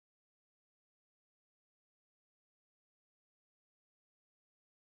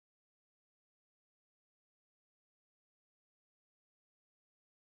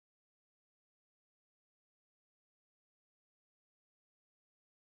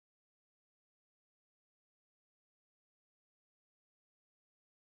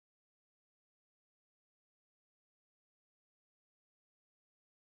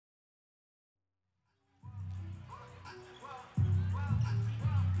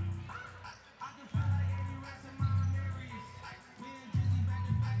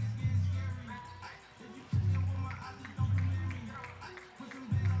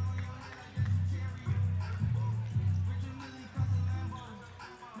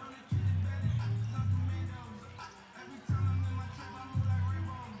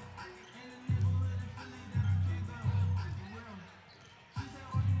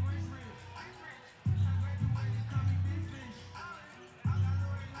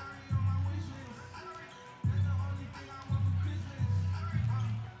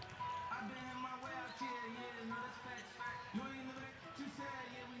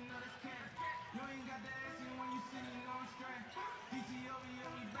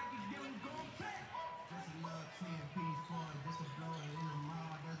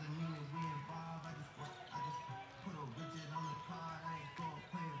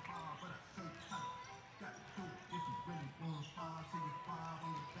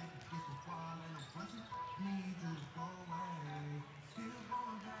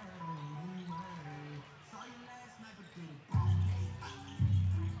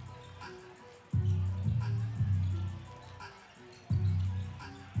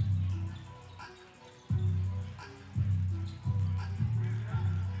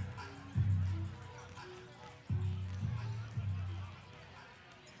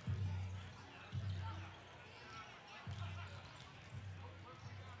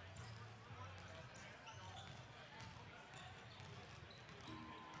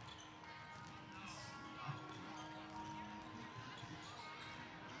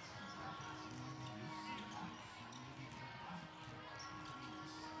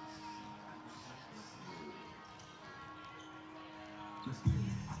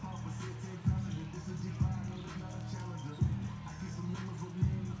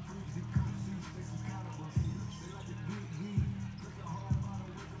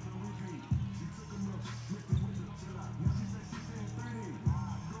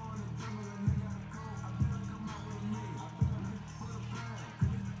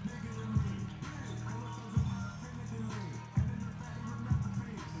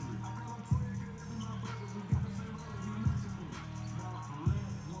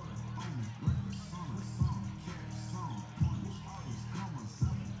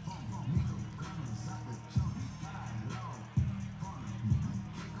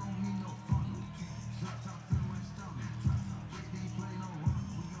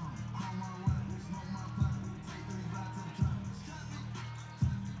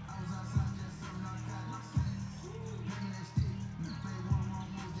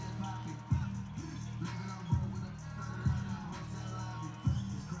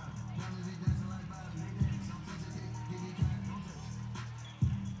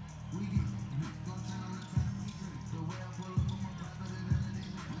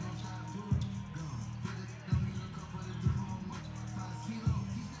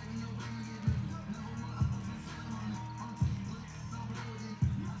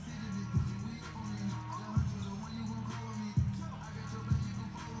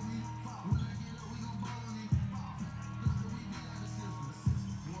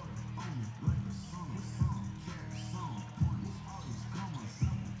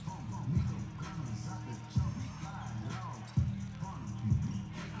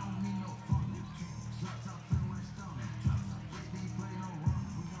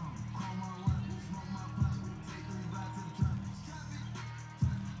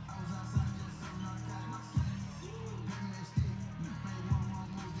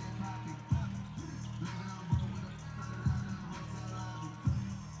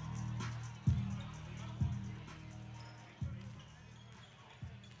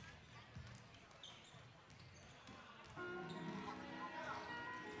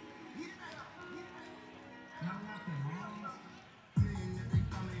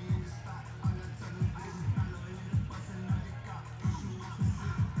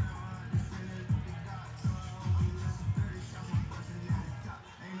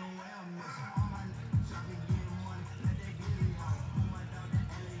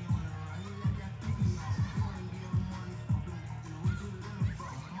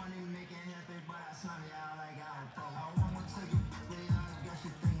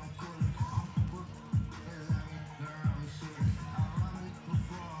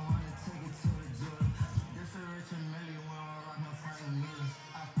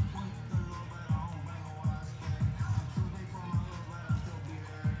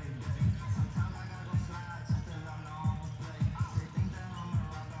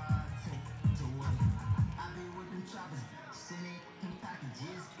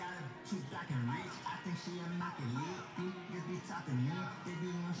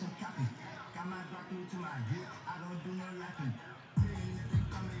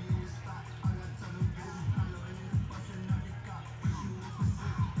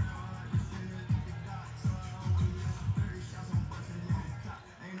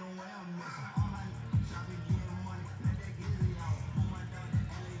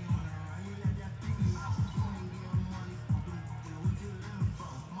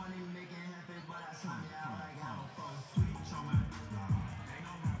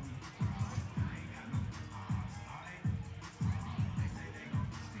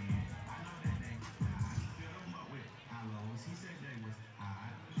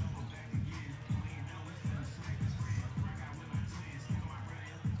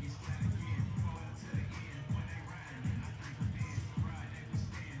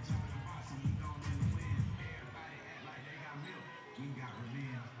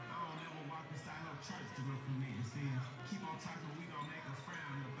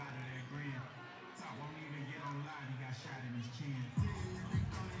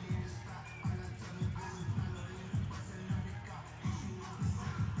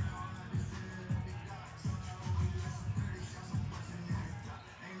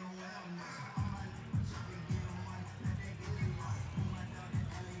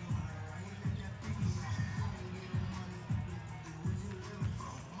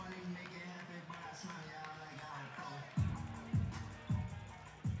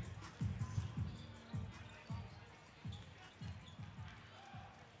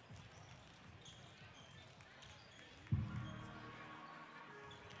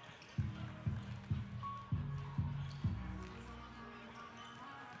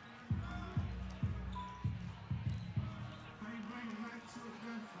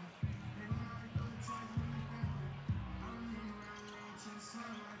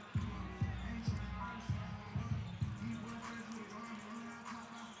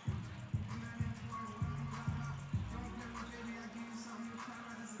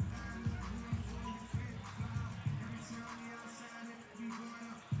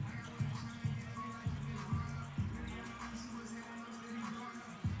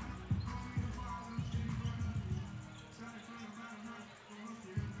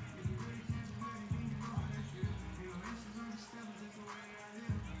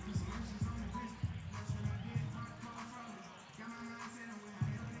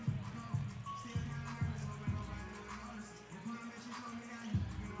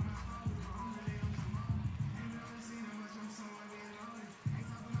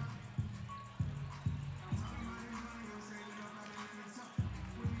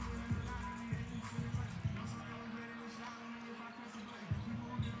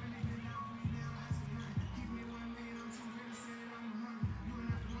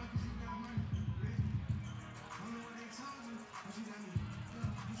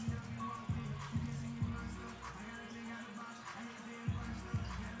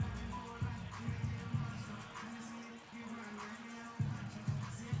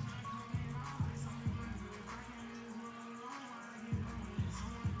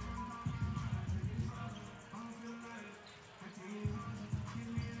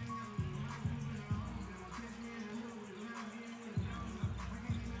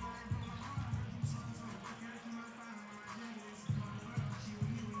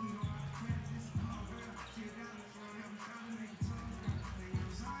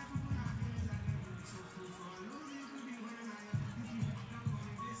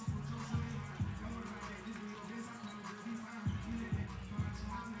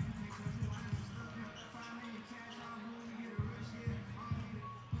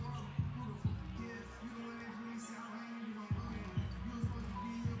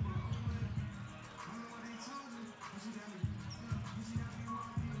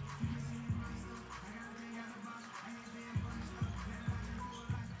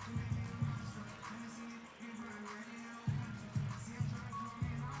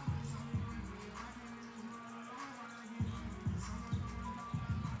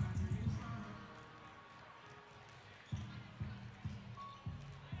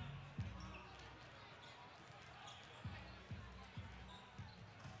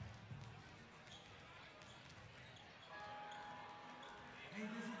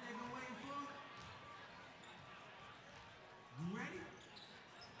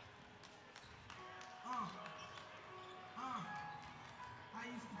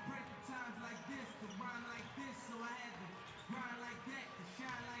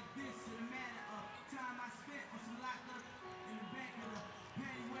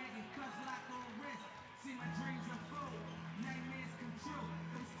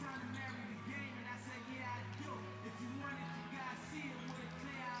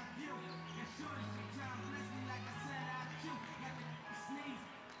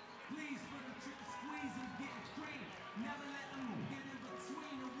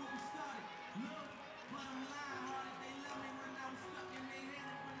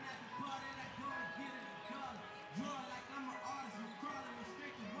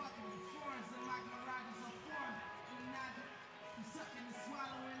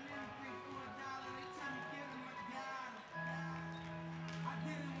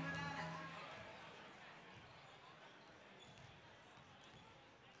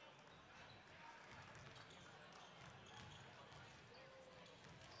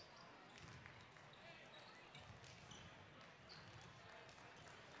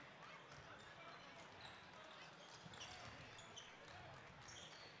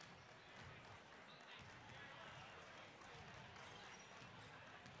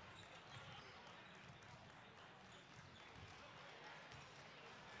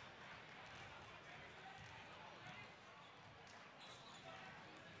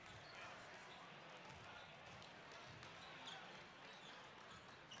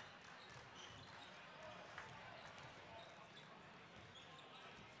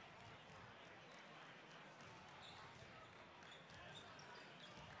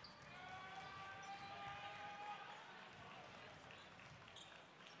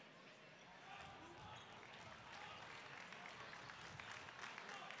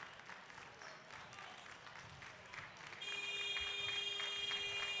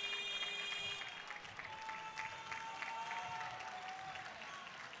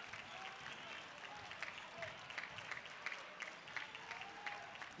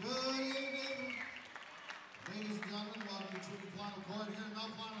gentlemen, welcome to the Plano Court here in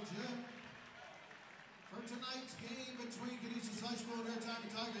Mount Plano Gym for tonight's game between Canisius High School and their Timon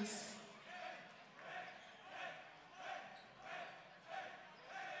Tigers.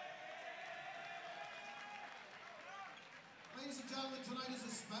 Ladies and gentlemen, tonight is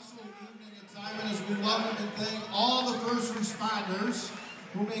a special evening at Timon as we welcome and thank all the first responders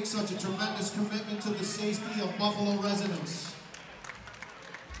who make such a tremendous commitment to the safety of Buffalo residents.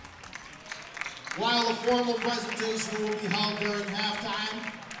 While a formal presentation will be held during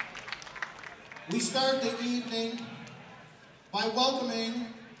halftime, we start the evening by welcoming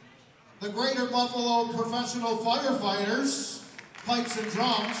the Greater Buffalo Professional Firefighters, Pipes and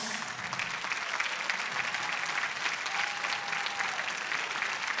Drums.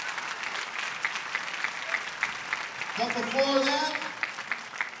 But before that,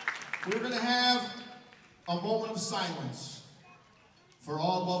 we're going to have a moment of silence for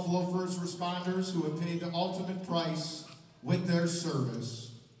all Buffalo first responders who have paid the ultimate price with their service.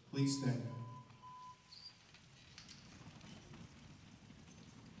 Please stand.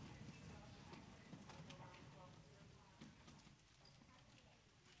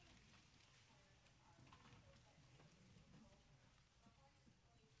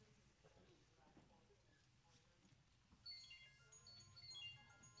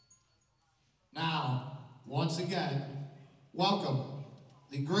 Now, once again, welcome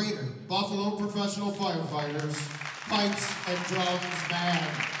the Greater Buffalo Professional Firefighters, Pipes and Drums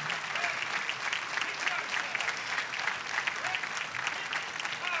Band.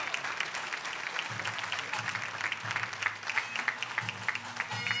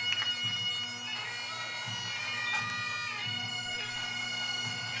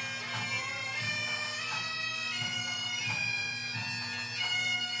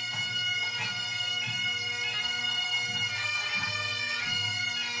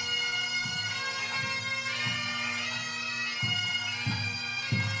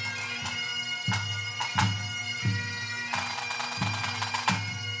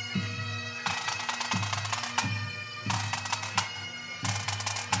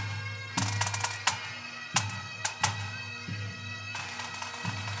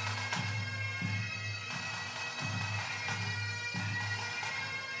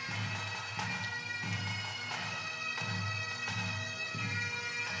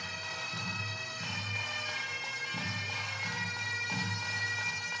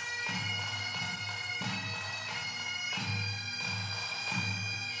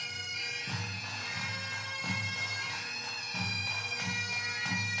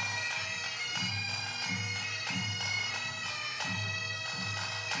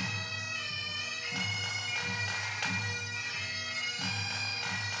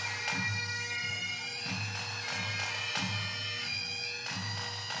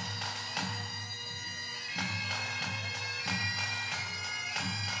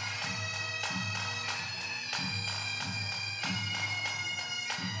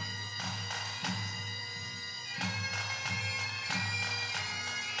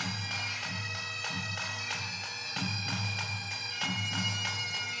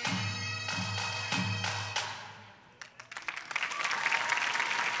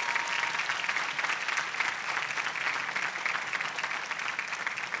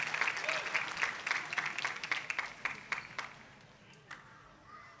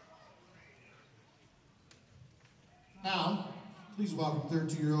 Now, please welcome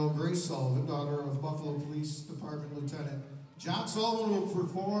 13-year-old Grace Sullivan, daughter of Buffalo Police Department Lieutenant John Sullivan, who will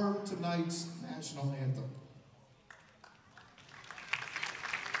perform tonight's national anthem.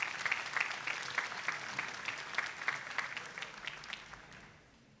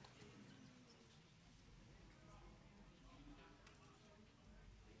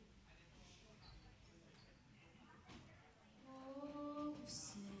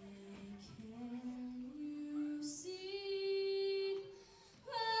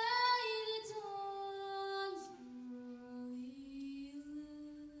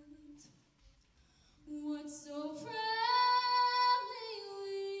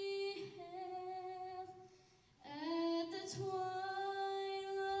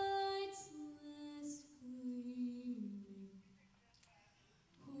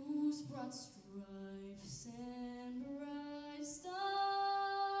 Those bombs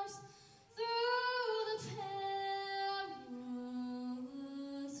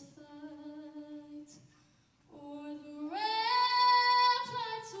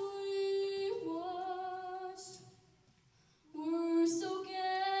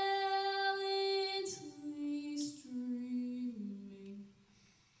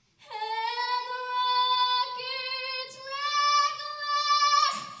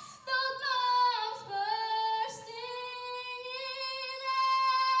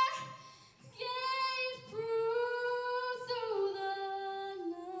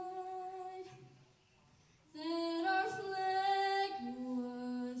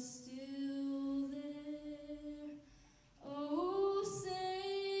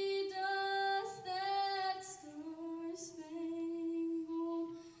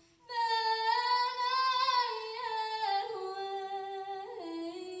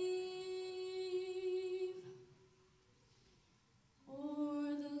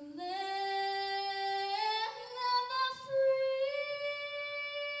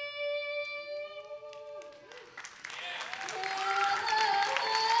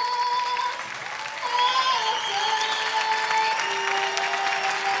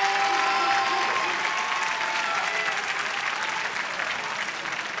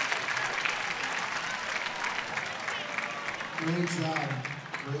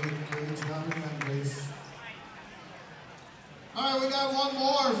Great job again, Grace. All right, we got one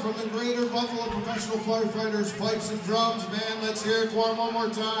more from the Greater Buffalo Professional Firefighters, Pipes and Drums. Man, let's hear it for them one more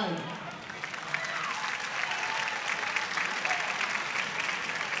time.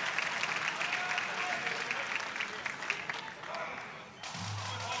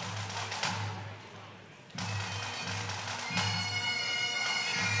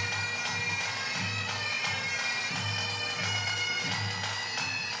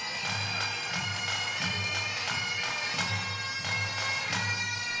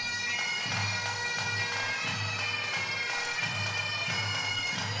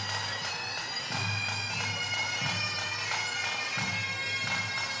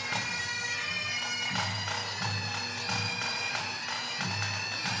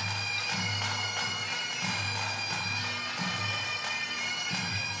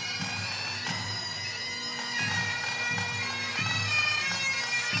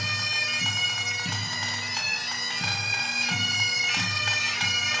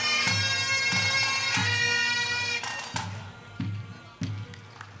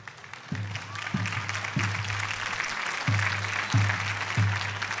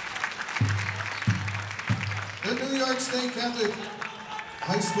 State Catholic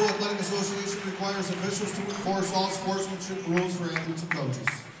High School Athletic Association requires officials to enforce all sportsmanship rules for athletes and coaches.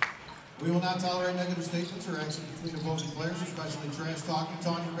 We will not tolerate negative statements or actions between opposing players, especially trash talking,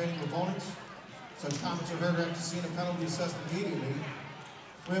 taunting remaining opponents. Such comments are heard after seeing a penalty assessed immediately.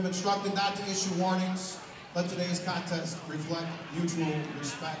 We have instructed not to issue warnings. Let today's contest reflect mutual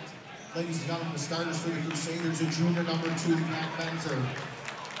respect. Ladies and gentlemen, the starters for the Crusaders are junior number 2, Matt Benzer.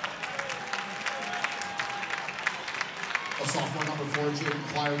 A sophomore number 4, Jaden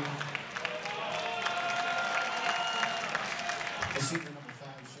Clark. A senior number 5,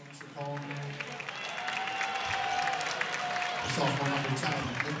 Shane Ciccone. A sophomore number 10,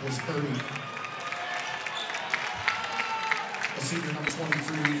 Nicholas Purdy. A senior number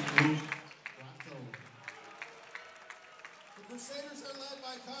 23, Luke Ronto. The Crusaders are led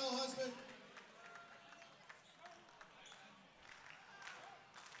by Kyle Husband.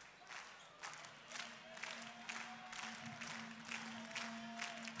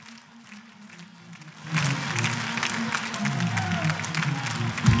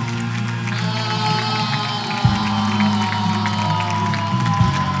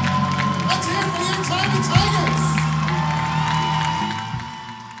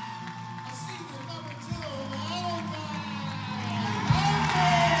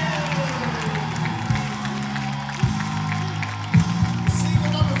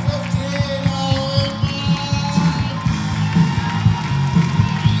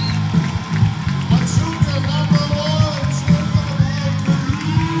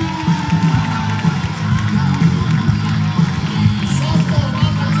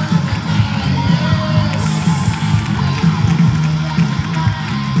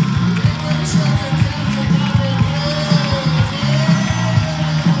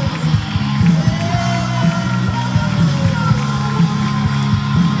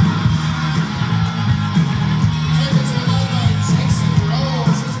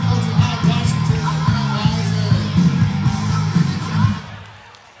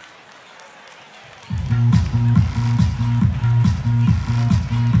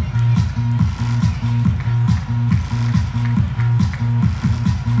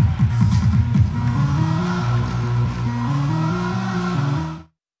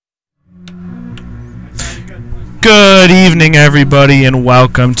 Good evening, everybody, and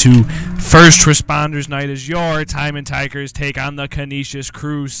welcome to First Responders Night as your Timon Tigers take on the Canisius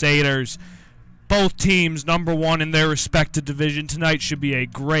Crusaders. Both teams #1 in their respective division. Tonight should be a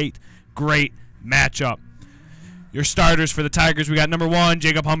great matchup. Your starters for the Tigers, we got #1,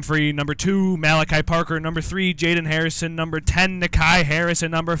 Jacob Humphrey, #2, Nakyhi Parker, #3, Jaden Harrison, #10, Nakyhi Harris,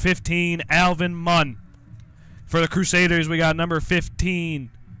 and #15, Alvin Munn. For the Crusaders, we got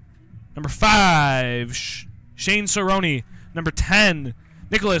 #15, #5, Shane Cerrone, #10,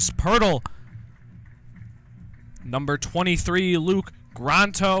 Nicholas Pirtle, #23, Luke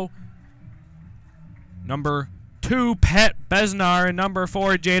Granto, #2, Pat Besnar, and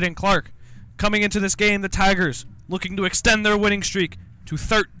 #4, Jaden Clark. Coming into this game, the Tigers looking to extend their winning streak to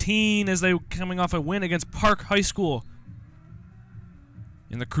 13 as they coming off a win against Park High School.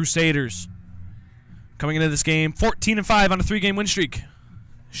 And the Crusaders coming into this game 14-5 on a 3-game win streak.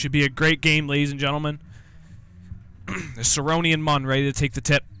 Should be a great game, ladies and gentlemen. There's Cerrone and Munn ready to take the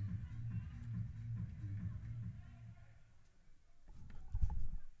tip.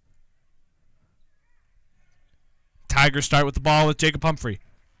 Tigers start with the ball with Jacob Humphrey.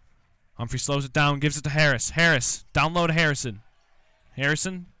 Humphrey slows it down, gives it to Harris. Harris, down low to Harrison.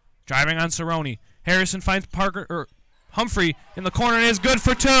 Harrison driving on Cerrone. Harrison finds Humphrey in the corner and is good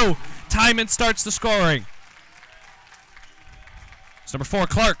for 2. Timon starts the scoring. It's number 4,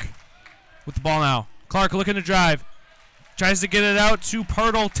 Clark, with the ball now. Clark looking to drive. Tries to get it out to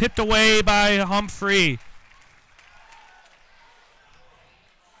Pirtle, tipped away by Humphrey.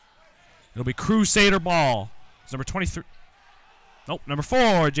 It'll be Crusader ball. It's number 23. Nope, number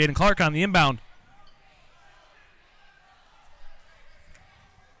 4, Jaden Clark on the inbound.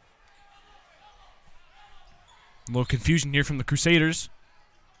 A little confusion here from the Crusaders.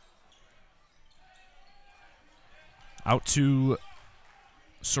 Out to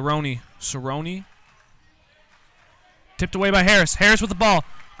Cerrone. Cerrone. Tipped away by Harris. Harris with the ball.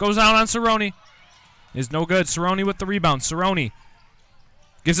 Goes out on Cerrone. Is no good. Cerrone with the rebound. Cerrone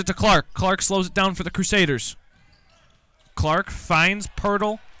gives it to Clark. Clark slows it down for the Crusaders. Clark finds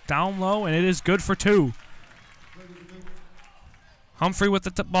Pirtle down low, and it is good for 2. Humphrey with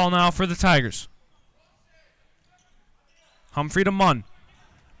the ball now for the Tigers. Humphrey to Munn.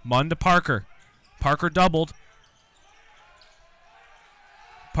 Munn to Parker. Parker doubled.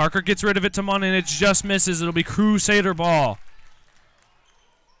 Parker gets rid of it to Munn, and it just misses. It'll be Crusader ball.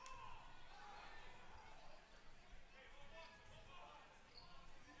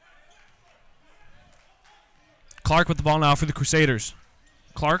 Clark with the ball now for the Crusaders.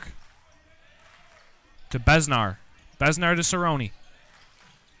 Clark to Besnar. Besnar to Cerrone.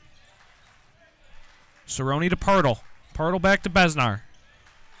 Cerrone to Pirtle. Pirtle back to Besnar.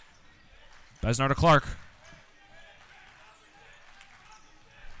 Besnar to Clark.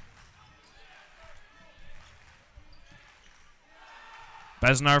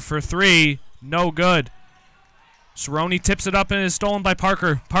 Besnar for 3. No good. Cerrone tips it up and is stolen by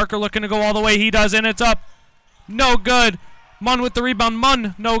Parker. Parker looking to go all the way. He does, and it's up. No good. Munn with the rebound.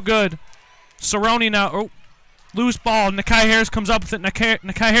 Munn, no good. Cerrone now. Oh, loose ball. Nakyhi Harris comes up with it.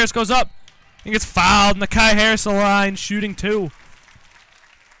 Nakyhi Harris goes up. He gets fouled. Nakyhi Harris the line, shooting 2.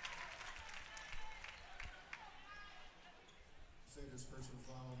 Crusaders personal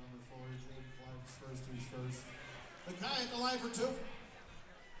foul, number 4, Jaden Clark's first, who's first. Nakyhi at the line for 2.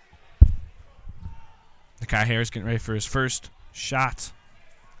 Nakyhi Harris getting ready for his first shot.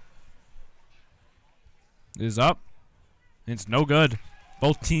 It is up. It's no good.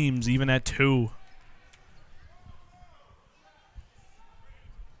 Both teams even at 2.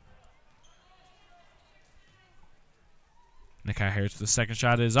 Nakyhi Harris, the second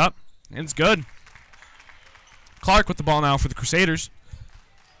shot is up. And it's good. Clark with the ball now for the Crusaders.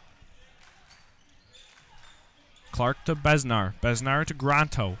 Clark to Besnar. Besnar to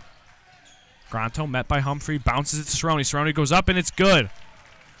Granto. Granto met by Humphrey. Bounces it to Cerrone. Cerrone goes up, and it's good.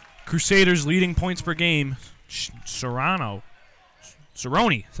 Crusaders leading points per game. Cerrone,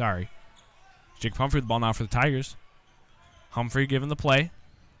 sorry. Jacob Humphrey with the ball now for the Tigers. Humphrey giving the play.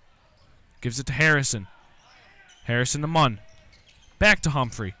 Gives it to Harrison. Harrison to Munn. Back to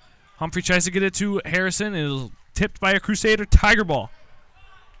Humphrey. Humphrey tries to get it to Harrison. It is tipped by a Crusader. Tiger ball.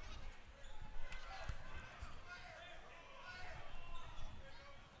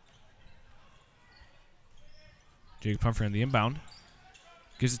 Jacob Humphrey on the inbound.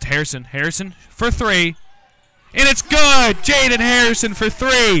 Gives it to Harrison. Harrison for 3. And it's good! Jaden Harrison for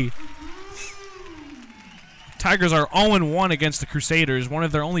 3. Tigers are 0-1 against the Crusaders. One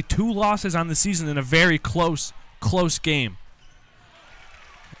of their only 2 losses on the season in a very close game.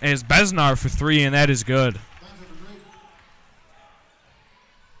 And it's Besnar for 3, and that is good.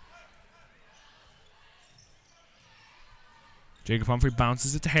 Jacob Humphrey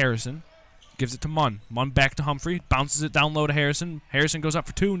bounces it to Harrison. Gives it to Munn. Munn back to Humphrey. Bounces it down low to Harrison. Harrison goes up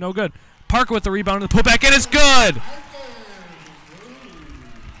for 2. No good. Parker with the rebound and the putback, and it's good!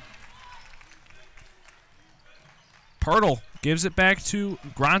 Pirtle gives it back to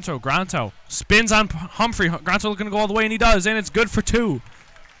Granto. Granto spins on Humphrey. Granto looking to go all the way, and he does, and it's good for 2.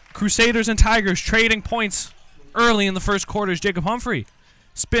 Crusaders and Tigers trading points early in the first quarter. Jacob Humphrey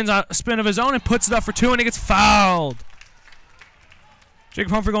spins on a spin of his own and puts it up for 2, and he gets fouled.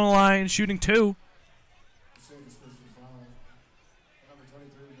 Jacob Humphrey going to the line, shooting 2.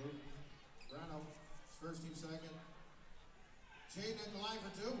 First team second. Jaden at the line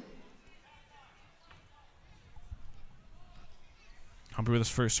for 2. Humphrey with his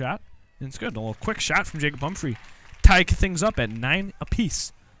first shot. And it's good. A little quick shot from Jacob Humphrey. Tie things up at 9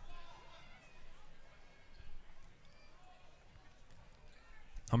 apiece.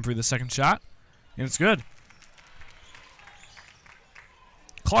 Humphrey the second shot. And it's good.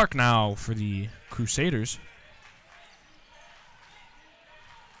 Clark now for the Crusaders.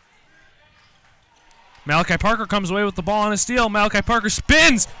 Nakyhi Parker comes away with the ball on a steal. Nakyhi Parker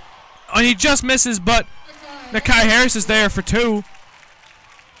spins. And he just misses, but Nakyhi Harris is there for 2.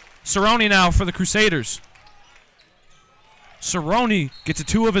 Cerrone now for the Crusaders. Cerrone gets a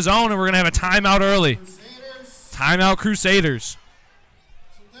 2 of his own, and we're going to have a timeout early. Crusaders. Timeout, Crusaders.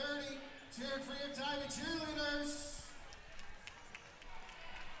 30. Cheering for your time, cheerleaders.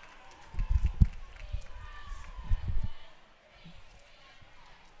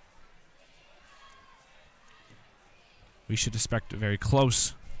 We should expect a very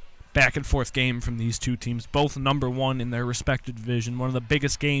close back and forth game from these two teams, both number 1 in their respective division. One of the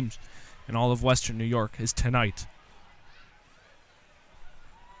biggest games in all of Western New York is tonight.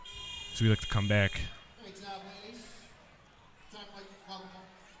 So we look to come back. Great job, ladies. Time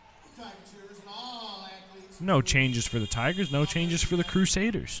cheers and all athletes. No changes for the Tigers, no changes for the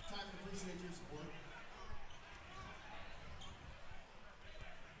Crusaders. Time to appreciate your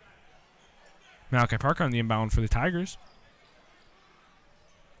support. Nakyhi Parker on the inbound for the Tigers.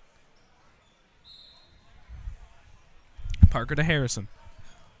 Parker to Harrison.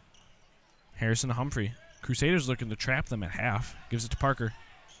 Harrison to Humphrey. Crusaders looking to trap them at half. Gives it to Parker.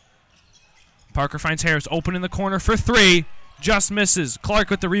 Parker finds Harris open in the corner for 3. Just misses. Clark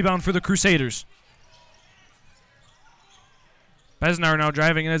with the rebound for the Crusaders. Besnar now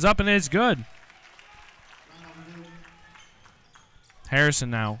driving and is up and it's good. Harrison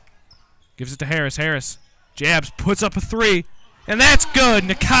now. Gives it to Harris. Harris jabs, puts up a 3. And that's good.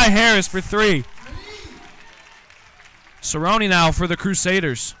 Nakyhi Harris for 3. Cerrone now for the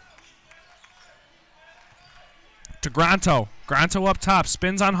Crusaders. To Granto. Granto up top.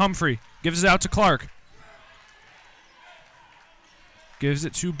 Spins on Humphrey. Gives it out to Clark. Gives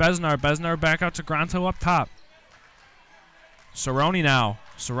it to Besnar. Besnar back out to Granto up top. Cerrone now.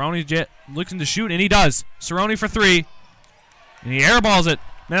 Cerrone looking to shoot, and he does. Cerrone for 3. And he airballs it.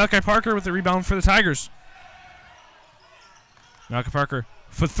 Nakyhi Parker with the rebound for the Tigers. Nakyhi Parker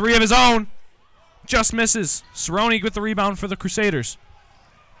for 3 of his own. Just misses. Cerrone with the rebound for the Crusaders.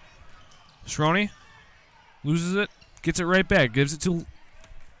 Cerrone loses it. Gets it right back. Gives it to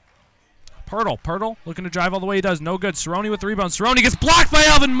Pirtle. Pirtle looking to drive all the way. He does. No good. Cerrone with the rebound. Cerrone gets blocked by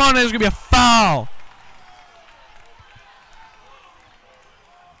Alvin Munn. There's going to be a foul.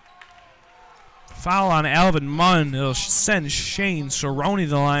 Foul on Alvin Munn. It'll send Shane Cerrone to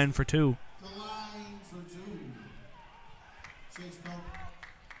the line for 2. The line for 2. Shane's Coke.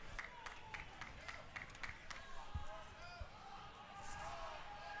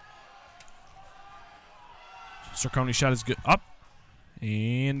 Cerrone shot is good. Up.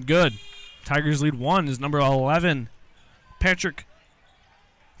 And good. Tigers lead 1 is number 11. Patrick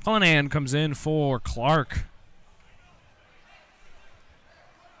Cullinan comes in for Clark.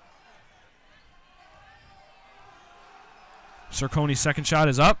 Cerrone's second shot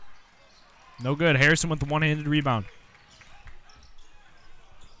is up. No good. Harrison with the one-handed rebound.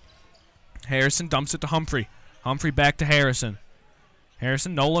 Harrison dumps it to Humphrey. Humphrey back to Harrison.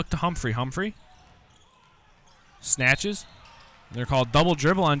 Harrison, no look to Humphrey. Humphrey snatches. They're called double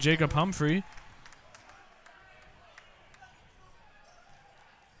dribble on Jacob Humphrey.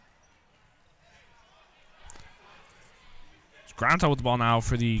 Granto with the ball now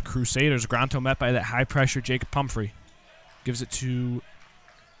for the Crusaders. Granto met by that high-pressure Jacob Humphrey. Gives it to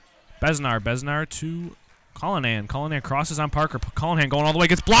Besnar. Besnar to Cullinan. Cullinan crosses on Parker. Cullinan going all the way.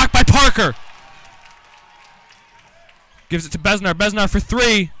 Gets blocked by Parker. Gives it to Besnar. Besnar for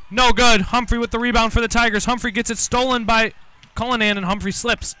 3. No good. Humphrey with the rebound for the Tigers. Humphrey gets it stolen by Cullinan, and Humphrey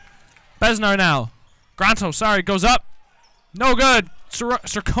slips. Besnar now. Granto, sorry, goes up. No good.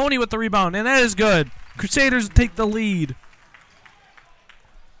 Cerrone with the rebound, and that is good. Crusaders take the lead.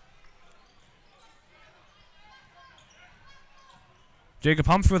 Jacob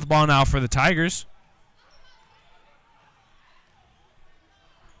Humphrey with the ball now for the Tigers.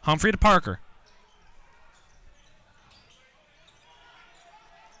 Humphrey to Parker.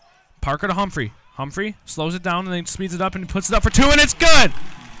 Parker to Humphrey. Humphrey slows it down and then speeds it up and puts it up for 2, and it's good!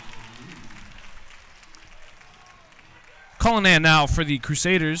 Cullinan now for the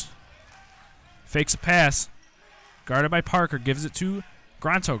Crusaders. Fakes a pass. Guarded by Parker. Gives it to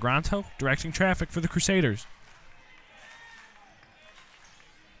Granto. Granto directing traffic for the Crusaders.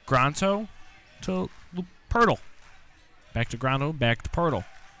 Granto to Pirtle. Back to Granto, back to Pirtle.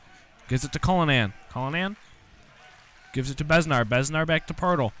 Gives it to Cullinan. Cullinan gives it to Besnar. Besnar back to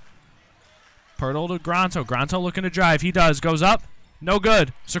Pirtle. Pirtle to Granto. Granto looking to drive. He does. Goes up. No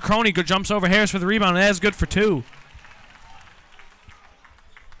good. Cerrone jumps over Harris for the rebound, and that is good for 2.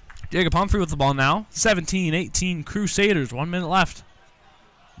 Jacob Humphrey with the ball now. 17-18 Crusaders. 1 minute left.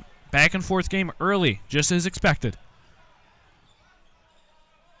 Back and forth game early, just as expected.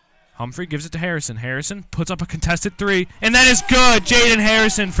 Humphrey gives it to Harrison. Harrison puts up a contested 3, and that is good. Jaden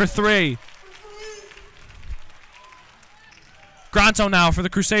Harrison for 3. Granto now for the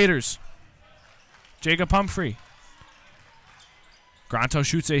Crusaders. Jacob Humphrey. Granto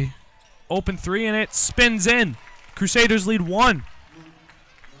shoots a open three, and it spins in. Crusaders lead 1.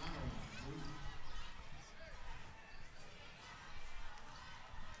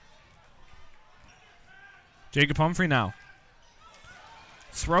 Jacob Humphrey now.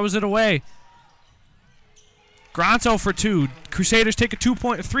 Throws it away. Granto for 2. Crusaders take a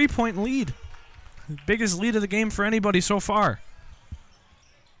 3-point lead. Biggest lead of the game for anybody so far.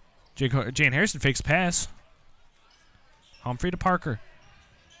 Jane Harrison fakes pass. Humphrey to Parker.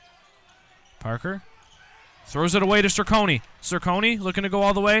 Parker throws it away to Cerconi. Cerconi looking to go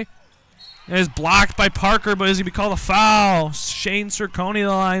all the way. It is blocked by Parker, but is he be called a foul? Shane Cerconi the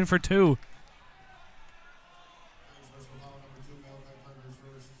line for 2.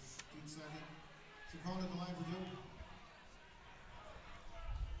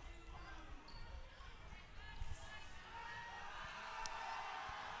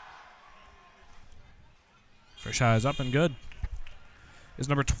 First shot is up and good. Is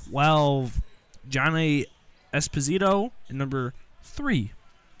number 12, Johnny Esposito, and number 3,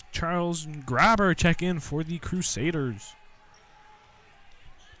 Charles Grabber check in for the Crusaders.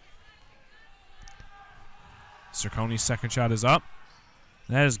 Cerconi's second shot is up.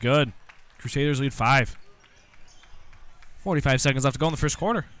 That is good. Crusaders lead 5. 45 seconds left to go in the first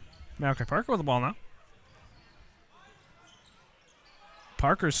quarter. Malachi Parker with the ball now.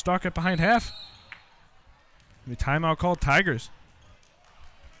 Parker's stuck at behind half. The timeout called Tigers.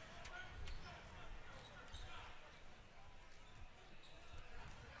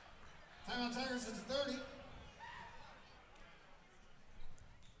 Timeout Tigers at the 30.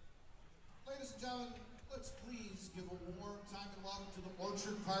 Ladies and gentlemen, let's please give a warm time and welcome to the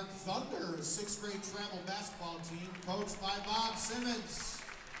Orchard Park Thunder, a 6th grade travel basketball team coached by Bob Simmons.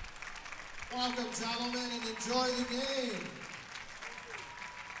 Welcome, gentlemen, and enjoy the game.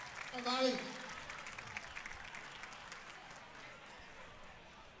 Hi, Bobby.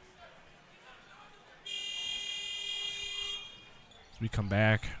 We come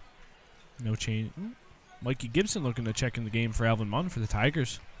back. No change. Mikey Gibson looking to check in the game for Alvin Munn for the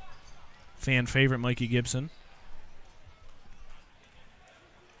Tigers. Fan favorite Mikey Gibson.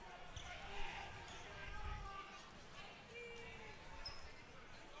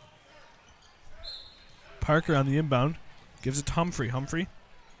 Parker on the inbound. Gives it to Humphrey. Humphrey.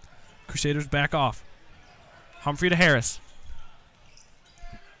 Crusaders back off. Humphrey to Harris.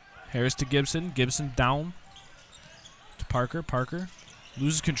 Harris to Gibson. Gibson down. Parker. Parker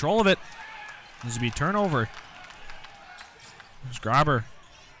loses control of it. Needs to be a turnover. There's Grabber.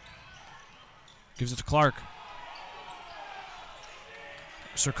 Gives it to Clark.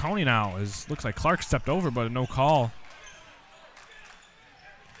 Cerconi now. Looks like Clark stepped over, but no call.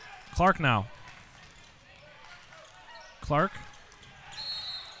 Clark now. Clark.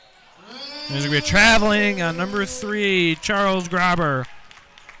 There's going to be a traveling on number 3, Charles Grabber.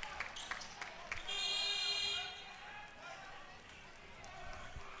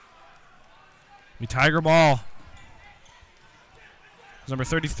 The Tiger ball. Number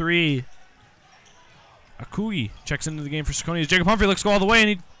 33, Nakyhi checks into the game for Cerconi. Jacob Humphrey looks to go all the way, and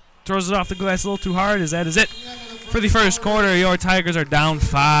he throws it off the glass a little too hard. That is it for the first quarter. Your Tigers are down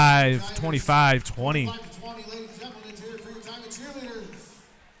 5, 25-20.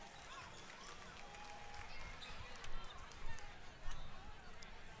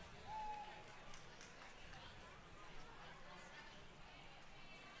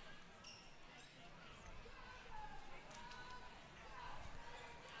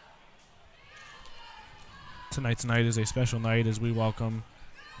 Tonight's night is a special night as we welcome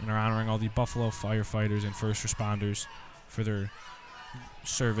and are honoring all the Buffalo firefighters and first responders for their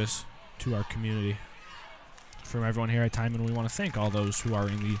service to our community. From everyone here at Timon, we want to thank all those who are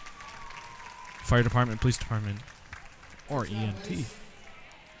in the fire department, police department, or EMT.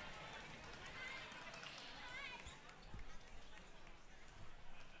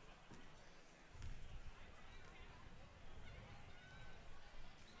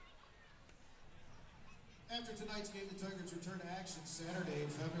 After tonight's game, the Tigers return to action Saturday,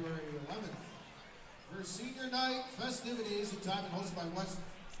 February 11th. For senior night festivities at Timon hosted by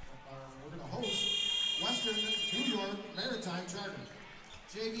we're going to host Western New York Maritime Charter.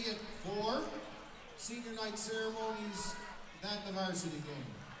 JV at 4, senior night ceremonies, then the varsity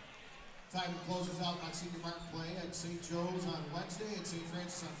game. Timon closes out Monsignor Martin play at St. Joe's on Wednesday and St.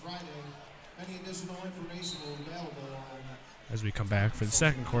 Francis on Friday. Any additional information will be available on. As we come back for the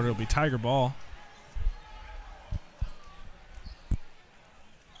second quarter, it'll be Tiger ball.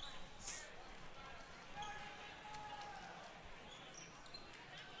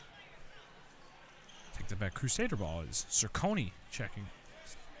 Crusader ball is Cerconi checking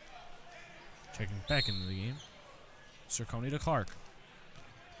back into the game. Cerconi to Clark.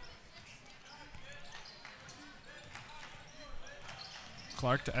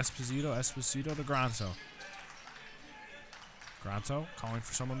 Clark to Esposito. Esposito to Granto. Granto calling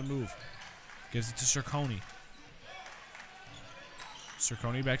for someone to move. Gives it to Cerconi.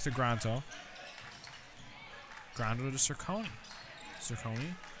 Cerconi back to Granto. Granto to Cerconi.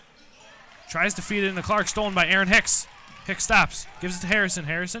 Cerconi tries to feed it into Clark. Stolen by Aaron Hicks. Hicks stops. Gives it to Harrison.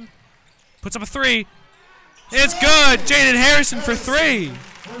 Harrison puts up a three. It's good. Jaden Harrison for three.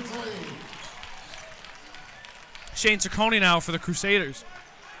 Shane Cerconi now for the Crusaders.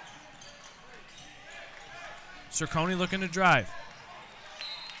 Cerconi looking to drive.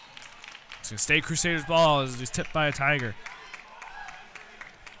 It's going to stay Crusaders ball as he's tipped by a Tiger.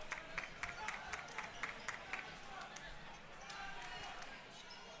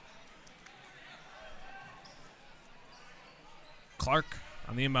 Clark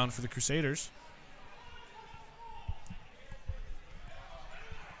on the inbound for the Crusaders.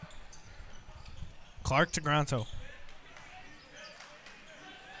 Clark to Granto.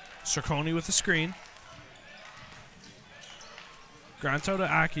 Cerconi with the screen. Granto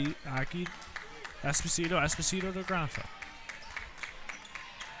to Aki. Aki. Esposito. Esposito to Granto.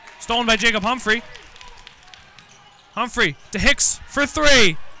 Stolen by Jacob Humphrey. Humphrey to Hicks for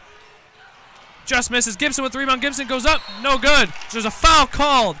three. Just misses. Gibson with the rebound. Gibson goes up. No good. There's a foul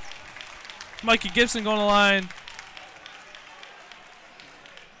called. Mikey Gibson going to the line.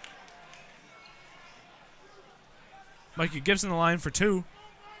 Mikey Gibson the line for two.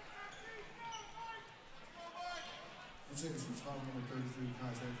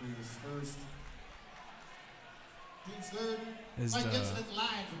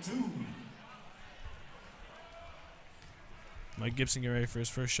 Mike Gibson get ready for his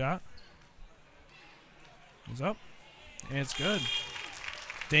first shot. He's up. And it's good.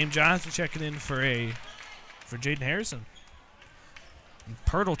 Dame Johnson checking in for Jaden Harrison. And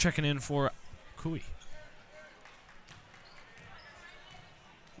Pirtle checking in for Nakyhi.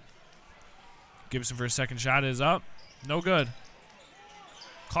 Gibson for a second shot is up. No good.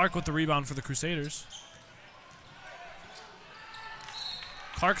 Clark with the rebound for the Crusaders.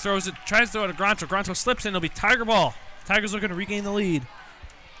 Clark throws it, tries to throw it to Granto. Granto slips in. It'll be Tiger ball. Tigers looking to regain the lead.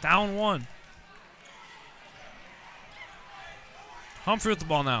 Down one. Humphrey with the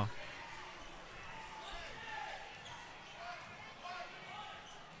ball now.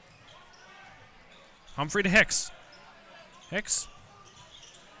 Humphrey to Hicks. Hicks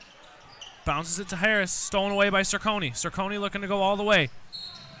bounces it to Harris. Stolen away by Cerconi. Cerconi looking to go all the way.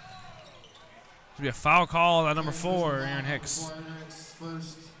 There'll be a foul call on number 4, Aaron Hicks.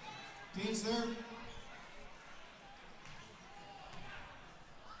 First. Teams there.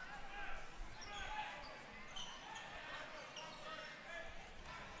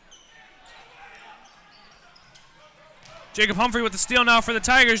 Jacob Humphrey with the steal now for the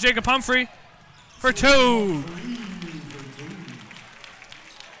Tigers. Jacob Humphrey for two.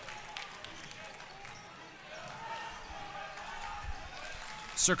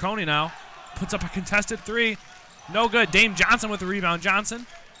 Cerconi now puts up a contested three. No good. Dame Johnson with the rebound. Johnson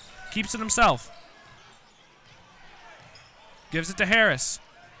keeps it himself. Gives it to Harris.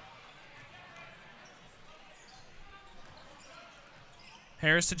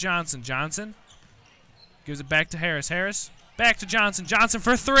 Harris to Johnson. Johnson gives it back to Harris. Harris back to Johnson. Johnson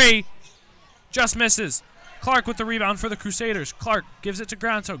for three. Just misses. Clark with the rebound for the Crusaders. Clark gives it to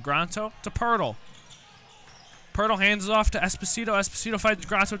Granto. Granto to Pirtle. Pirtle hands it off to Esposito. Esposito fights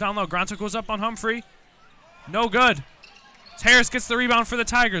Granto down low. Granto goes up on Humphrey. No good. Harris gets the rebound for the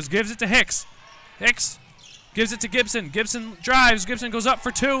Tigers. Gives it to Hicks. Hicks gives it to Gibson. Gibson drives. Gibson goes up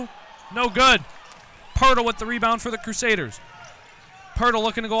for two. No good. Pirtle with the rebound for the Crusaders. Pirtle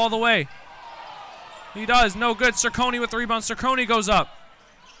looking to go all the way. He does. No good. Cerconi with the rebound. Cerconi goes up.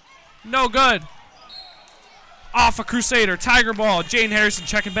 No good. Off a Crusader. Tiger ball. Jaden Harrison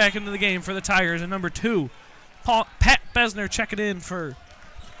checking back into the game for the Tigers. And number 2, Pat Besner checking in for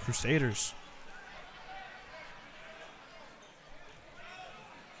Crusaders.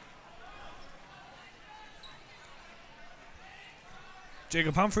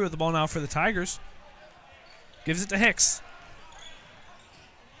 Jacob Humphrey with the ball now for the Tigers. Gives it to Hicks.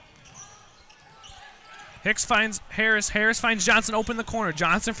 Hicks finds Harris. Harris finds Johnson open in the corner.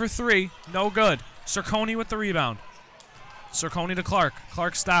 Johnson for three. No good. Cerconi with the rebound. Cerconi to Clark.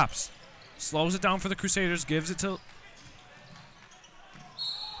 Clark stops. Slows it down for the Crusaders. Gives it to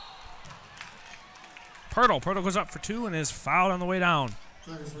Pirtle. Pirtle goes up for two and is fouled on the way down.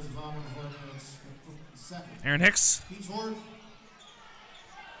 Aaron Hicks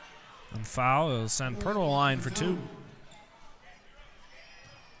And foul. It'll send Pirtle to the line for 2.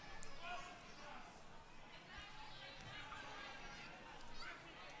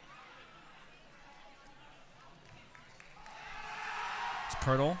 It's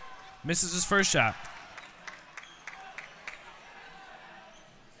Pirtle. Misses his first shot.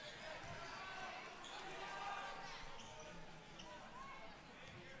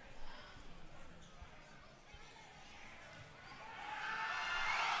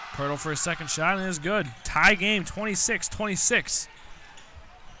 Pirtle for a second shot, and it's good. Tie game, 26-26.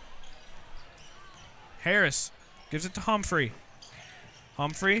 Harris gives it to Humphrey.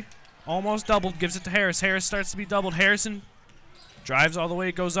 Humphrey almost doubled, gives it to Harris. Harris starts to be doubled. Harrison drives all the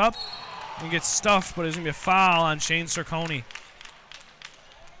way, goes up, and gets stuffed, but there's going to be a foul on Shane Cerconi.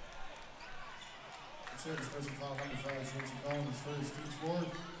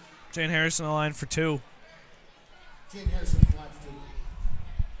 Jane Harrison on the line for 2. Jane Harrison on the line for 2.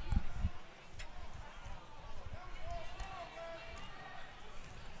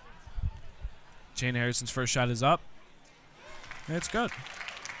 Jane Harrison's first shot is up. It's good.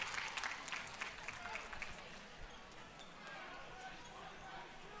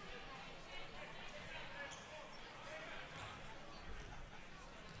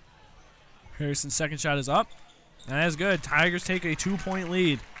 Harrison's second shot is up. And that's good. Tigers take a 2-point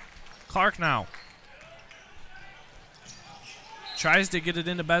lead. Clark now. Tries to get it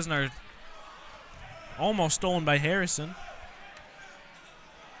into Besnar. Almost stolen by Harrison.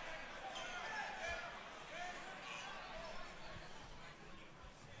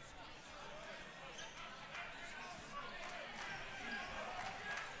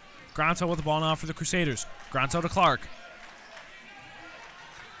 Gronto with the ball now for the Crusaders. Gronto to Clark.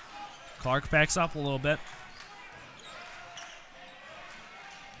 Clark backs up a little bit.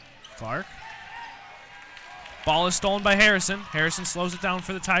 Clark. Ball is stolen by Harrison. Harrison slows it down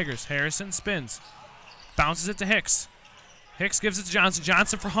for the Tigers. Harrison spins. Bounces it to Hicks. Hicks gives it to Johnson.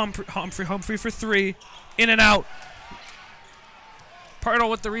 Johnson for Humphrey for 3. In and out.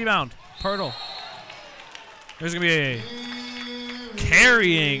 Pirtle with the rebound. Pirtle. There's going to be a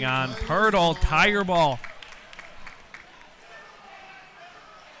carrying on Pirtle. Tiger ball.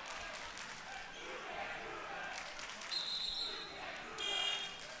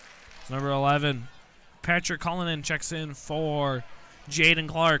 Number 11, Patrick Cullinan checks in for Jaden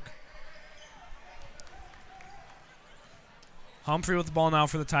Clark. Humphrey with the ball now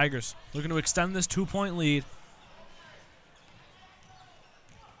for the Tigers. Looking to extend this 2-point lead.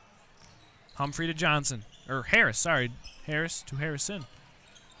 Humphrey to Johnson. Or Harris, sorry. Harris to Harrison.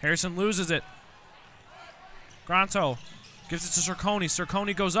 Harrison loses it. Gronto gives it to Cerconi.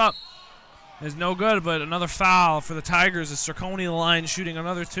 Cerconi goes up. It's no good, but another foul for the Tigers as Cerconi the line shooting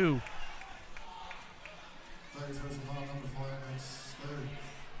another 2. Tigers versus foul number 4. That's 3rd.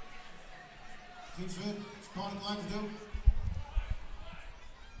 Teams fit. Cerconi line for 2.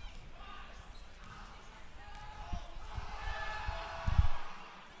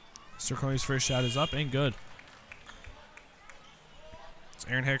 Cerconi's first shot is up and good. So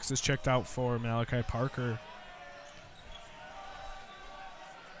Aaron Hicks is checked out for Malachi Parker.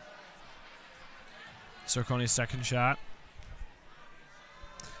 Cerconi's second shot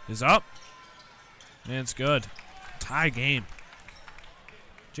is up. And it's good. Tie game.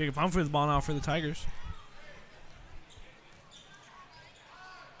 Jacob Humphrey with the ball now for the Tigers.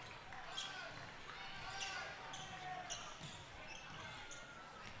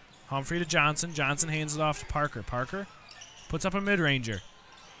 Humphrey to Johnson. Johnson hands it off to Parker. Parker puts up a mid-ranger.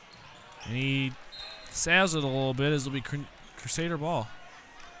 And he sails it a little bit as it'll be Crusader ball.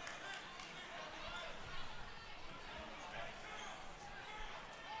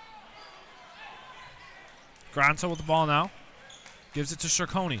 Gronto with the ball now. Gives it to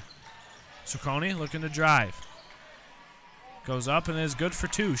Cerconi. Cerconi looking to drive. Goes up and is good for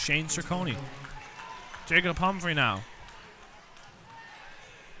 2. Shane Cerconi. Jacob Humphrey now.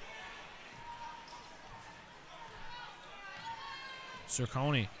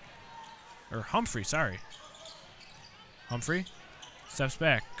 Cerconi. Or Humphrey, sorry. Humphrey steps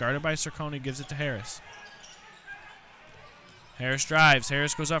back. Guarded by Cerconi. Gives it to Harris. Harris drives.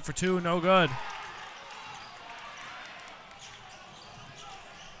 Harris goes up for 2. No good.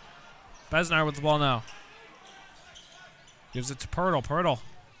 Besnar with the ball now. Gives it to Pirtle. Pirtle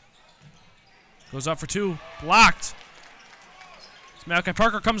goes up for 2. Blocked. Malachi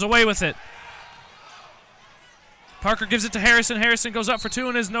Parker comes away with it. Parker gives it to Harrison. Harrison goes up for 2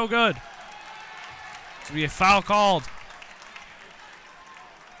 and is no good. It's going to be a foul called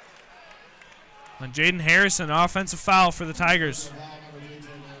on Jaden Harrison. Offensive foul for the Tigers.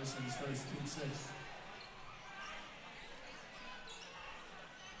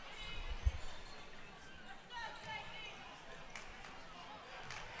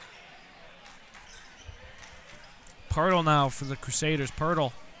 Pirtle now for the Crusaders.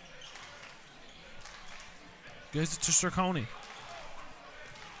 Pirtle. Gives it to Cerconi.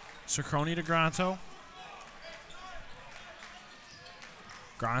 Cerconi to Granto.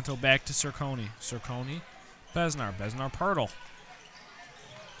 Granto back to Cerconi. Cerconi. Besnar. Besnar. Pirtle.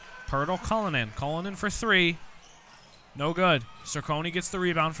 Pirtle. Cullinan. Cullinan for 3. No good. Cerconi gets the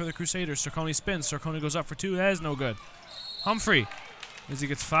rebound for the Crusaders. Cerconi spins. Cerconi goes up for 2. That is no good. Humphrey as he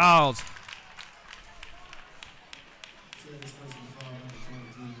gets fouled.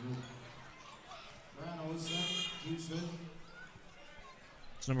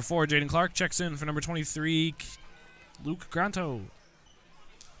 So number 4, Jaden Clark checks in for number 23, Luke Granto.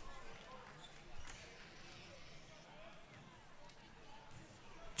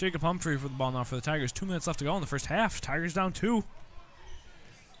 Jacob Humphrey for the ball now for the Tigers. 2 minutes left to go in the first half. Tigers down 2.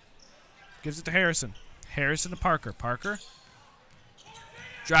 Gives it to Harrison. Harrison to Parker. Parker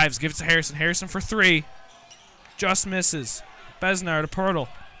drives, gives it to Harrison. Harrison for 3. Just misses. Besnar to Pirtle.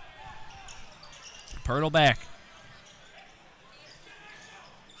 Pirtle back.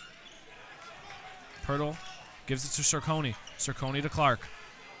 Pirtle gives it to Cerconi. Cerconi to Clark.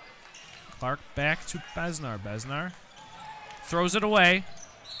 Clark back to Besnar. Besnar throws it away.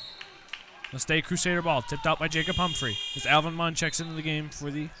 Mistake Crusader ball. Tipped out by Jacob Humphrey. As Alvin Munn checks into the game for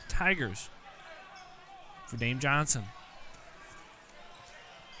the Tigers. For Dame Johnson.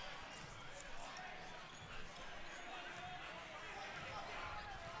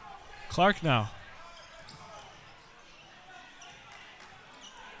 Clark now.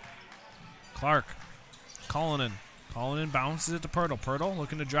 Clark. Cullinan. Cullinan bounces it to Pirtle. Pirtle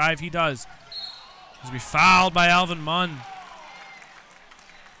looking to drive. He does. He's going to be fouled by Alvin Munn.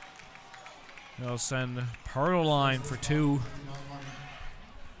 They'll send Pirtle line for 2.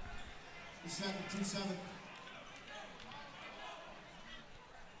 2-7.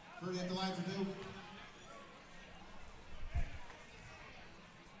 Purdy at the line for 2.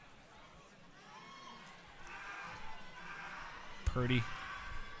 Purdy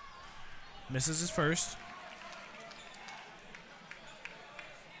misses his first.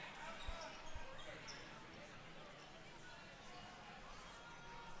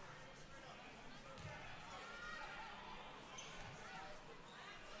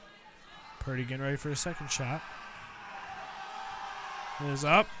 Purdy getting ready for his second shot. It is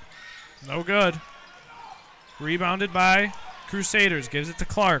up. No good. Rebounded by Crusaders. Gives it to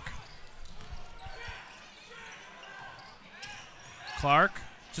Clark. Clark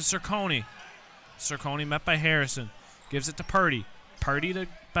to Cerconi. Cerconi met by Harrison. Gives it to Purdy. Purdy to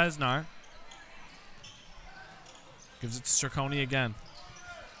Besnar. Gives it to Cerconi again.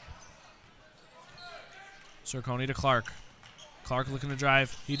 Cerconi to Clark. Clark looking to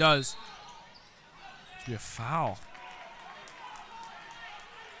drive. He does. Should be a foul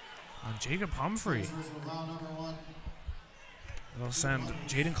on Jacob Humphrey. They'll send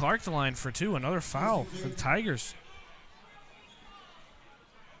Jaden Clark to the line for 2. Another foul for the Tigers.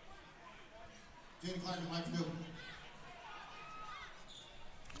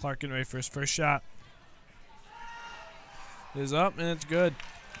 Clark getting ready for his first shot. It is up and it's good.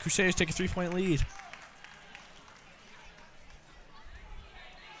 Crusaders take a 3-point lead.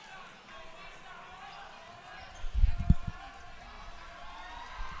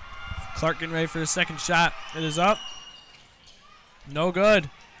 Clark getting ready for his second shot. It is up. No good.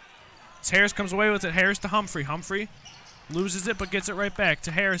 As Harris comes away with it. Harris to Humphrey. Humphrey loses it but gets it right back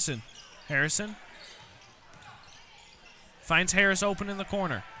to Harrison. Harrison finds Harris open in the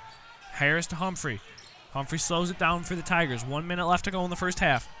corner. Harris to Humphrey. Humphrey slows it down for the Tigers. 1 minute left to go in the first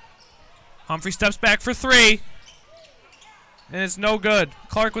half. Humphrey steps back for 3. And it's no good.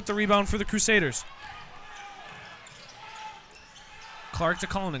 Clark with the rebound for the Crusaders. Clark to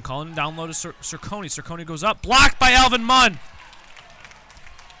Cullinan. Cullinan down low to Cerconi. Cerconi goes up. Blocked by Alvin Munn.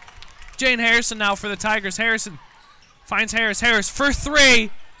 Jane Harrison now for the Tigers. Harrison finds Harris. Harris for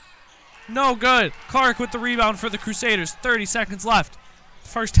 3. No good. Clark with the rebound for the Crusaders. 30 seconds left.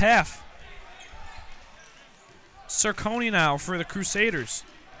 First half. Cerconi now for the Crusaders.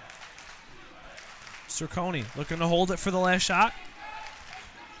 Cerconi looking to hold it for the last shot.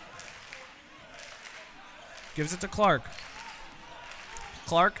 Gives it to Clark.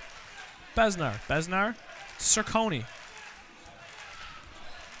 Clark. Besnar. Besnar to Cerconi.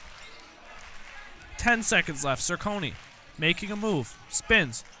 10 seconds left. Cerconi making a move.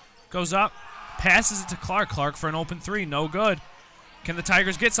 Spins. Goes up. Passes it to Clark. Clark for an open 3. No good. Can the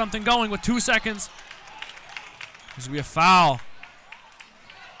Tigers get something going with 2 seconds? There's going to be a foul.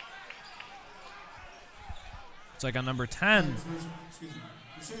 It's like on number 10.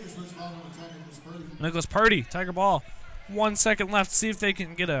 Nicholas Purdy. Tiger ball. 1 second left. See if they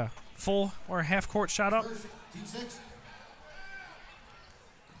can get a full or half court shot up. Team 6.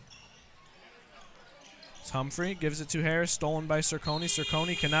 Humphrey gives it to Harris, stolen by Cerconi.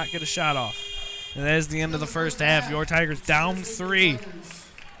 Cerconi cannot get a shot off. And that is the end of the first half. Your Tigers down 3.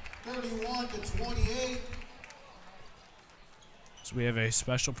 31-28. So we have a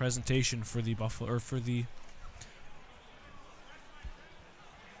special presentation for the Buffalo, or for the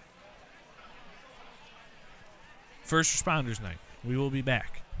First Responders Night. We will be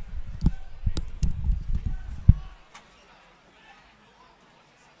back.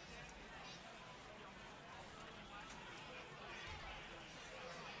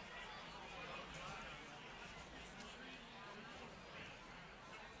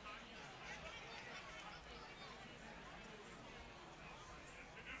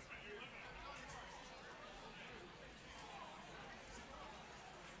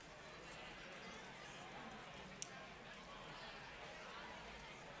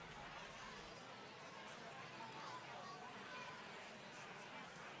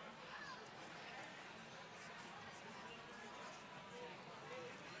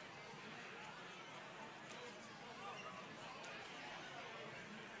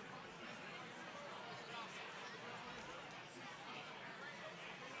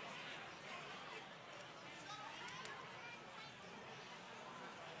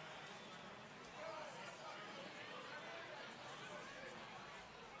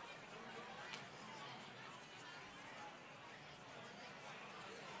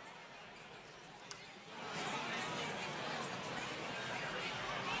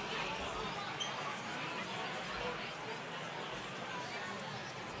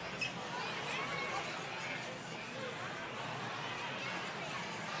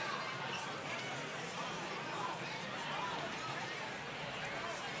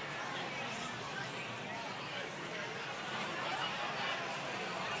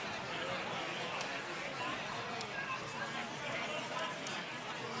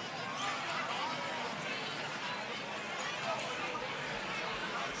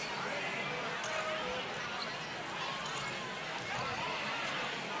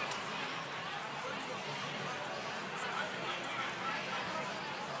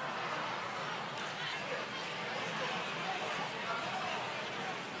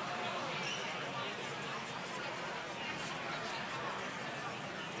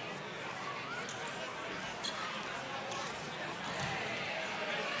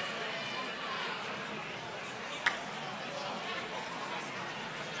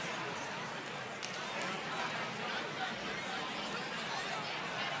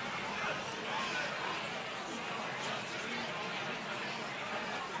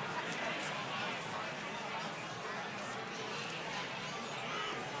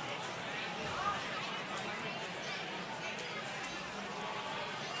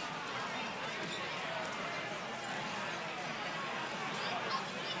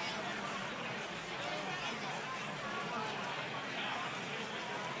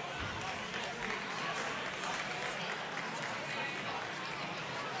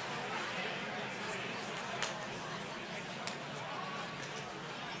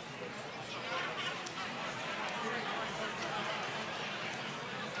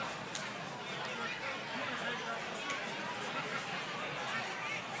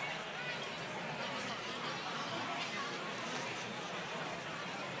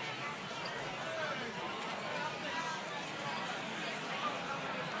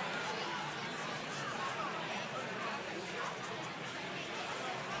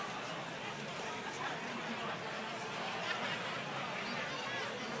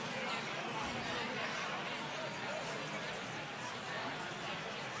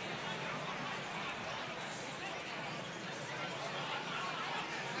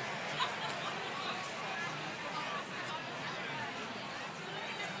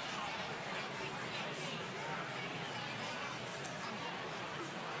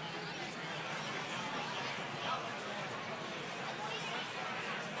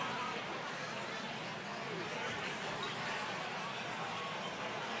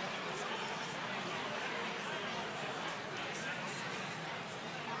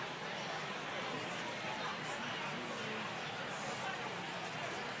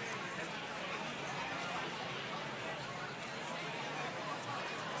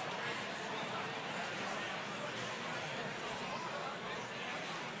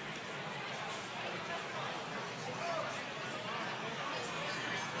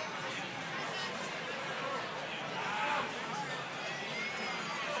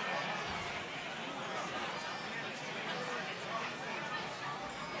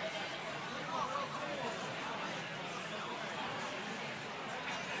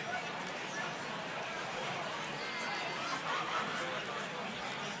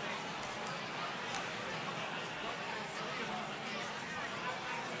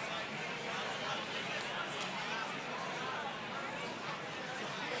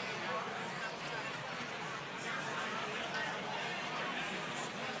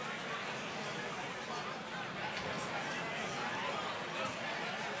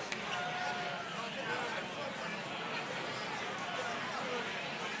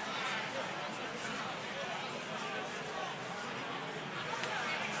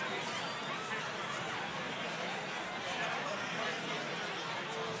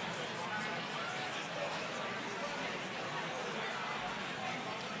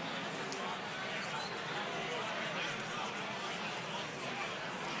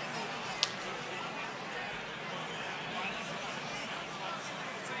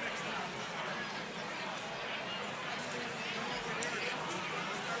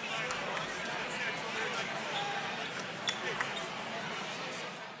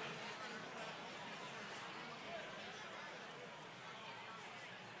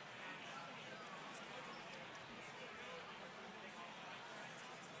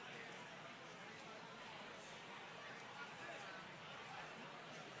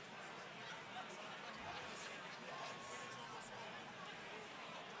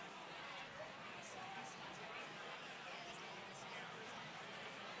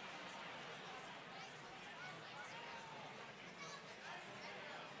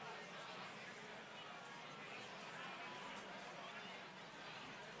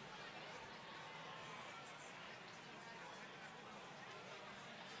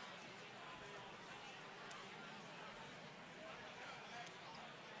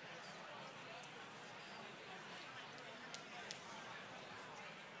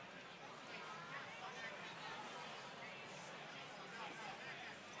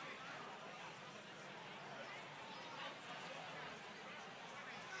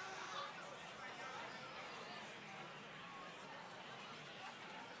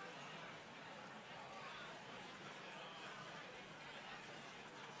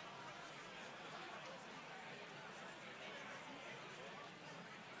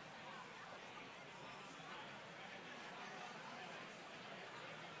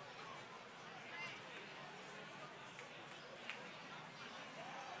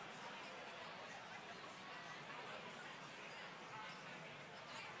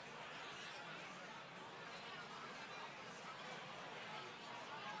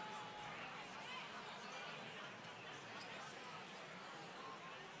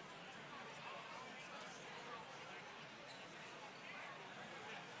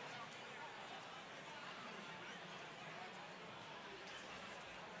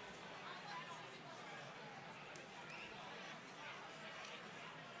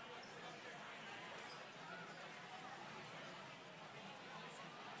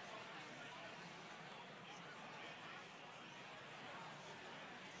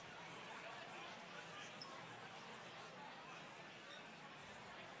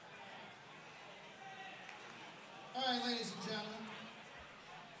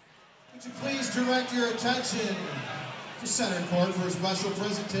 Would you please direct your attention to center court for a special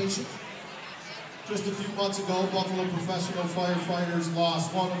presentation? Just a few months ago, Buffalo Professional Firefighters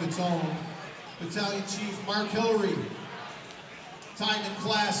lost one of its own, Battalion Chief Mark Hillary, time in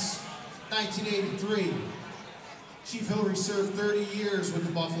class 1983. Chief Hillary served 30 years with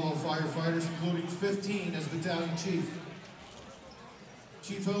the Buffalo Firefighters, including 15 as Battalion Chief.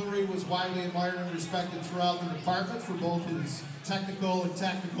 Chief Hillary was widely admired and respected throughout the department for both his technical and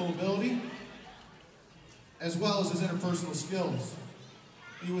tactical ability, as well as his interpersonal skills.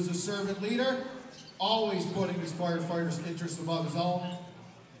 He was a servant leader, always putting his firefighters' interests above his own,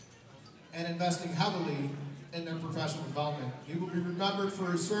 and investing heavily in their professional development. He will be remembered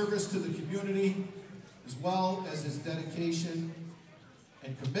for his service to the community, as well as his dedication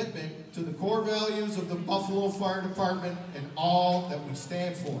and commitment to the core values of the Buffalo Fire Department and all that we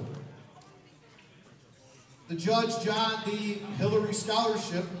stand for. The Judge John D. Hillary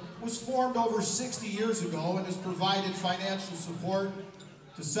Scholarship was formed over 60 years ago and has provided financial support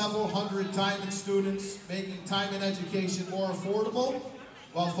to several hundred Timon students, making Timon education more affordable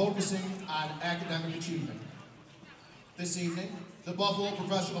while focusing on academic achievement. This evening, the Buffalo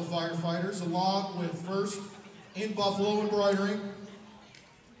Professional Firefighters, along with First in Buffalo Embroidering,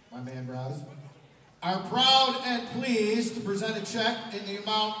 my man Braz, are proud and pleased to present a check in the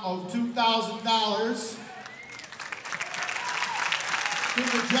amount of $2,000 to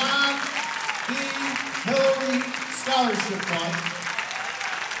the John D. Hillary Scholarship Fund,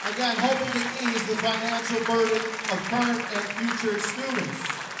 again, hoping to ease the financial burden of current and future students.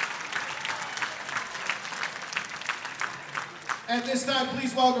 At this time,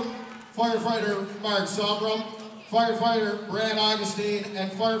 please welcome Firefighter Mark Sobrum, Firefighter Brad Augustine,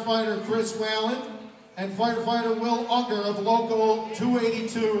 and Firefighter Chris Whalen, and Firefighter Will Unger of Local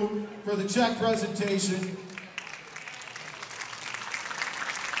 282 for the check presentation.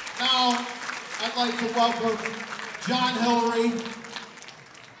 Now, I'd like to welcome John Hillary,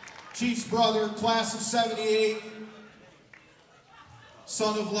 Chief's brother, class of '78,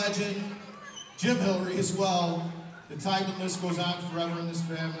 son of legend, Jim Hillary as well. The Timon list goes on forever in this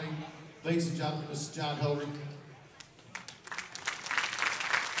family. Ladies and gentlemen, this is John Hillary.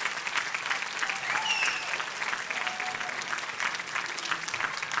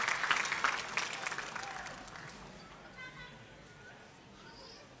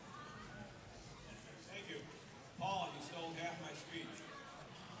 Thank you. Paul, you stole half my speech.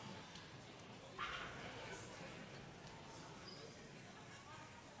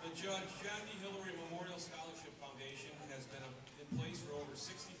 The Judge John D. Hillary Memorial Scholarship Foundation has been in place for over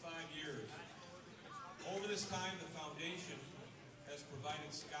 65 years. Over this time, the foundation has provided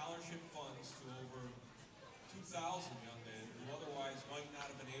scholarship funds to over 2,000 young men who otherwise might not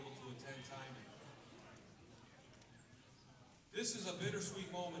have been able to attend Timon. This is a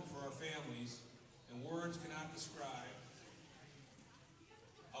bittersweet moment for our families, and words cannot describe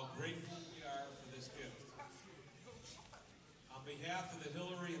how grateful we are for this gift. On behalf of the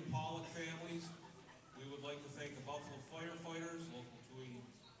Hillary and Pollock families, we would like to thank the Buffalo Firefighters, Local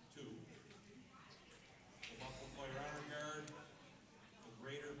 282, the Buffalo Fire Honor Guard, the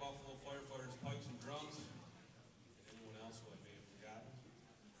Greater Buffalo Firefighters Pipes and Drums, and anyone else who I may have forgotten,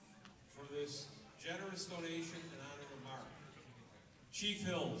 for this generous donation and honor remark. Chief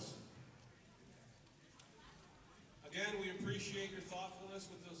Hills, again, we appreciate your thoughtfulness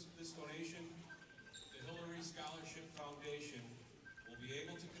with this donation. The Hillary Scholarship Foundation will be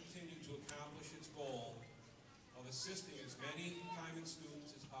able to continue to accomplish its goal of assisting as many Timon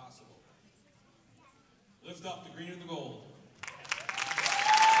students as possible. Lift up the green and the gold.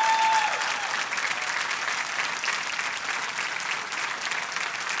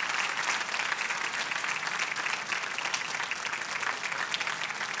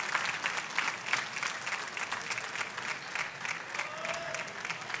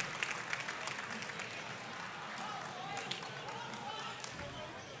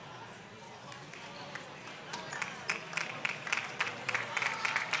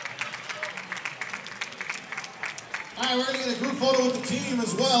 All right, we're going to get a group photo with the team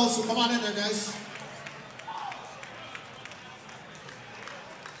as well, so come on in there, guys.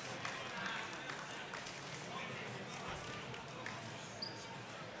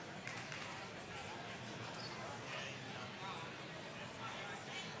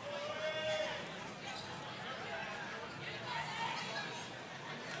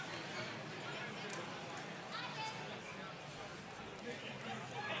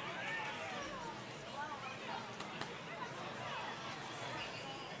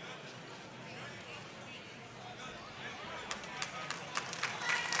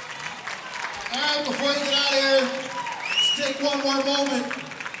 All right, before you get out of here, let's take one more moment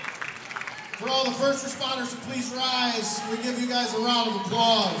For all the first responders to please rise, we give you guys a round of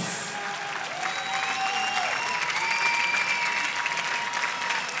applause.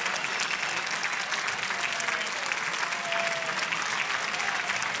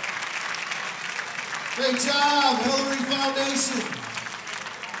 Great job, Hillary Foundation.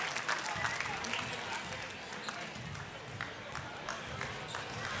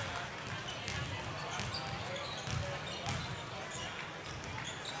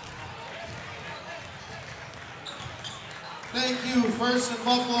 Thank you, First and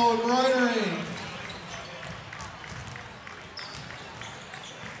Buffalo Embroidery.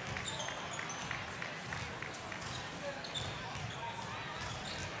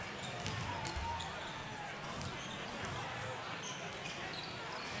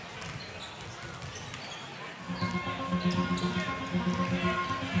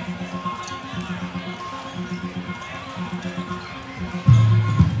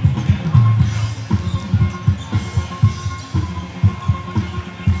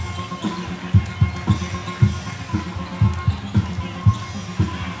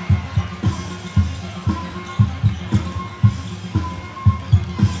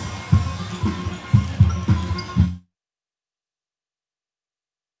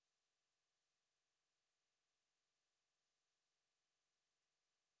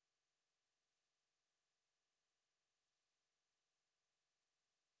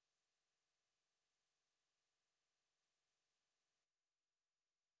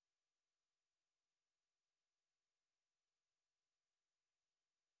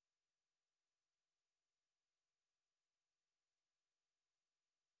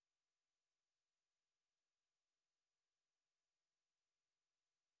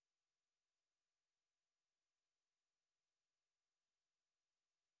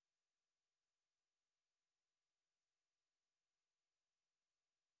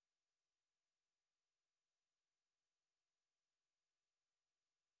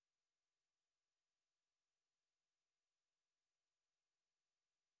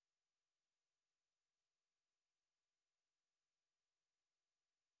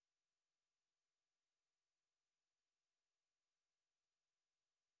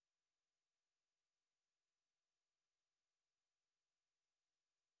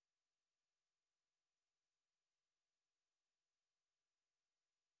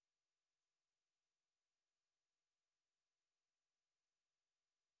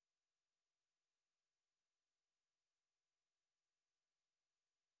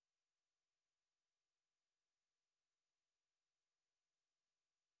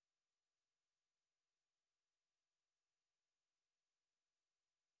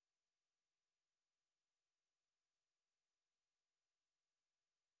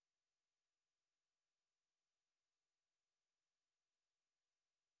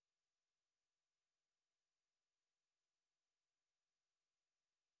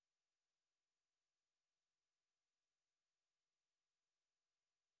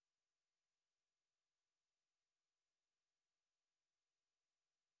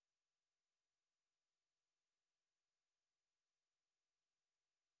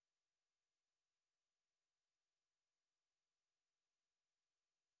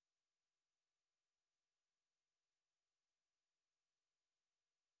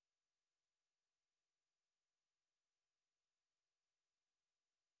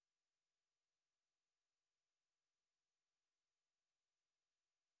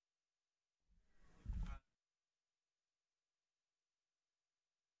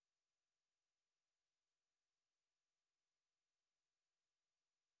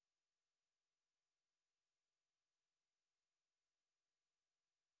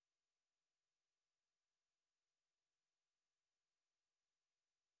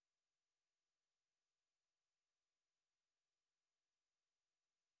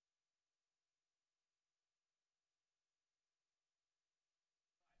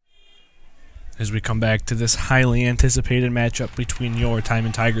 As we come back to this highly anticipated matchup between your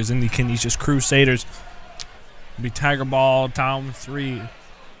Timon Tigers and the Canisius Crusaders. It'll be Tiger Ball down 3.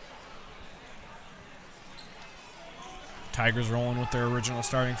 Tigers rolling with their original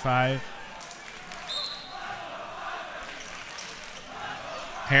starting 5.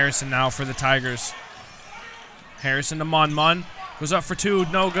 Harrison now for the Tigers. Harrison to Mun goes up for 2,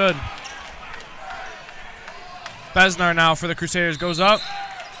 no good. Besnar now for the Crusaders goes up.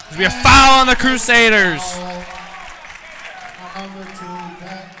 There's going to be a foul on the Crusaders. Number 2,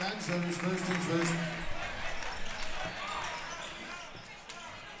 that service, first team first.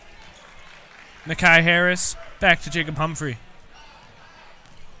 Nakyhi Harris back to Jacob Humphrey.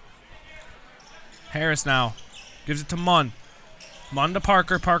 Harris now gives it to Mun. Munn to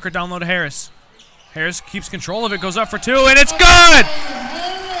Parker. Parker down low to Harris. Harris keeps control of it, goes up for 2, and it's good!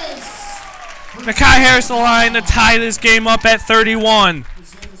 Nakyhi Harris the line to tie this game up at 31.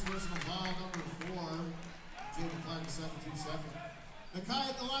 Nakyhi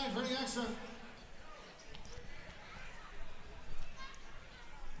at the line for the extra.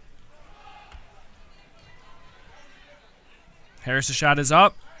 Harris' shot is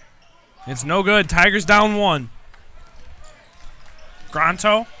up. It's no good. Tigers down 1.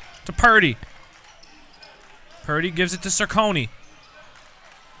 Granto to Purdy. Purdy gives it to Cerconi.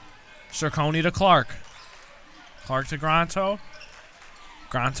 Cerconi to Clark. Clark to Granto.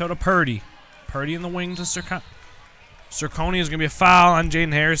 Granto to Purdy. Purdy in the wing to Cerconi. Cerconi is going to be a foul on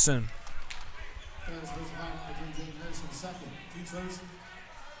Jaden Harrison.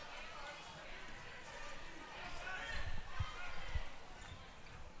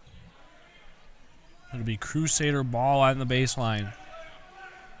 It'll be Crusader ball on the baseline.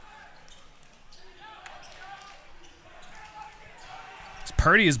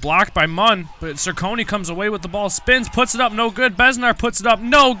 Purdy is blocked by Munn, but Cerconi comes away with the ball, spins, puts it up, no good. Besnar puts it up,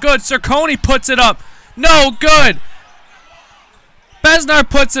 no good. Cerconi puts it up, no good. Besnar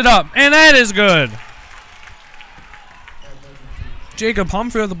puts it up, and that is good. Jacob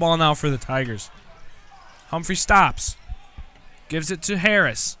Humphrey with the ball now for the Tigers. Humphrey stops, gives it to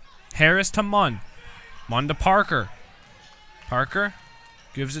Harris. Harris to Munn. Munn to Parker. Parker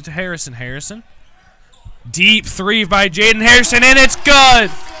gives it to Harrison. Harrison. Deep 3 by Jaden Harrison, and it's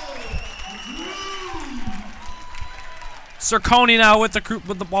good! Cerconi now with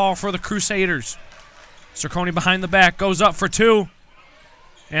the ball for the Crusaders. Cerconi behind the back, goes up for 2.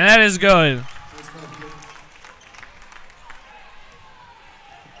 And that is good.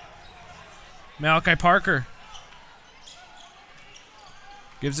 Nakyhi Parker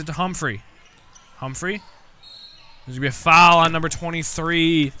gives it to Humphrey. Humphrey. There's going to be a foul on number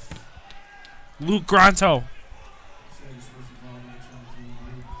 23. Luke Granto.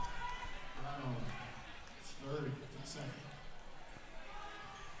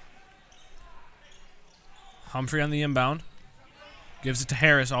 Humphrey on the inbound. Gives it to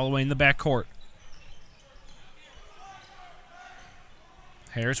Harris all the way in the backcourt.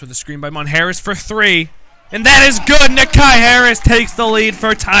 Harris with a screen by Munn. Harris for 3. And that is good. Nakyhi Harris takes the lead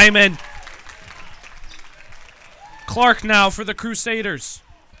for Timon. Clark now for the Crusaders.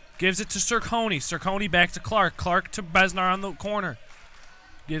 Gives it to Cerconi. Cerconi back to Clark. Clark to Besnar on the corner.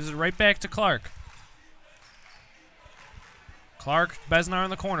 Gives it right back to Clark. Clark, Besnar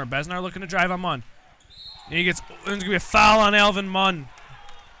on the corner. Besnar looking to drive on Munn. And he gets, there's going to be a foul on Alvin Munn.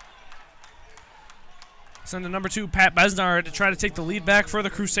 Send to number 2, Pat Besnar, to try to take the lead back for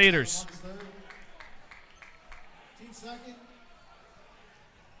the Crusaders. Team second.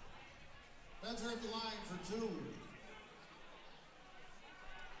 Besnar at the line for 2.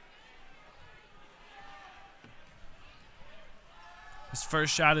 His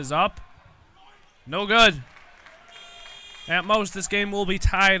first shot is up. No good. At most, this game will be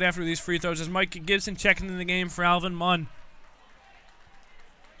tied after these free throws as Mike Gibson checking in the game for Alvin Munn.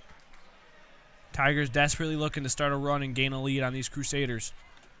 Tigers desperately looking to start a run and gain a lead on these Crusaders.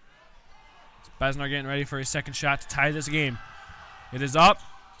 Besnar getting ready for his second shot to tie this game. It is up.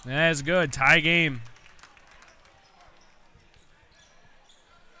 That is good. Tie game.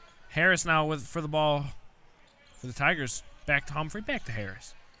 Harris now for the ball for the Tigers. Back to Humphrey, back to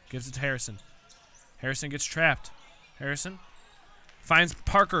Harris. Gives it to Harrison. Harrison gets trapped. Harrison finds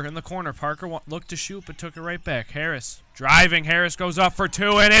Parker in the corner. Parker looked to shoot, but took it right back. Harris driving. Harris goes up for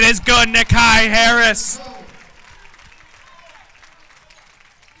 2, and it is good. Nakyhi Harris.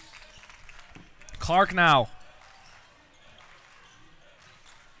 Clark now.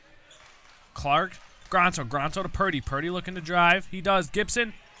 Clark. Granto. Granto to Purdy. Purdy looking to drive. He does.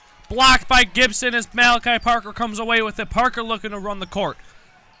 Gibson. Blocked by Gibson as Nakyhi Parker comes away with it. Parker looking to run the court.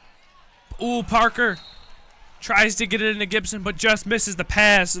 Ooh, Parker tries to get it into Gibson, but just misses the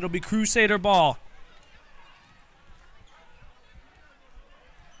pass. It'll be Crusader ball.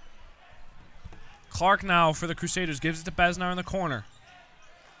 Clark now for the Crusaders. Gives it to Besnar in the corner.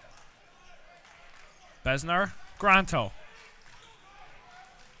 Besnar. Granto.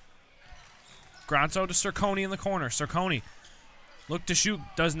 Granto to Cerconi in the corner. Cerconi. Look to shoot,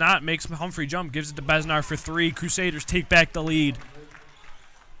 does not, makes Humphrey jump, gives it to Besnar for 3. Crusaders take back the lead.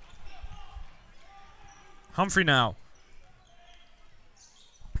 Humphrey now.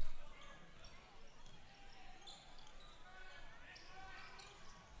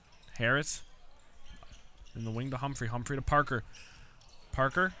 Harris in the wing to Humphrey. Humphrey to Parker.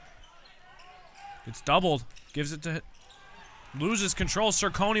 Parker gets doubled, gives it to, loses control.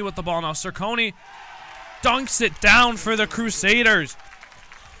 Cerconi with the ball now. Cerconi dunks it down for the Crusaders.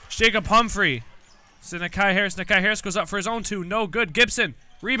 Jacob Humphrey. So Nakyhi Harris. Nakyhi Harris goes up for his own two. No good. Gibson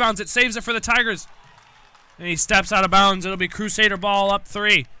rebounds it, saves it for the Tigers. And he steps out of bounds. It'll be Crusader ball up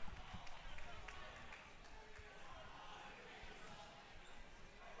 3.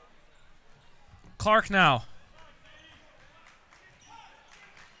 Clark now.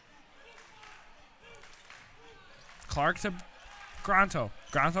 Clark to Granto.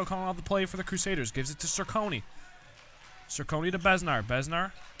 Granto calling out the play for the Crusaders. Gives it to Cerconi. Cerconi to Besnar.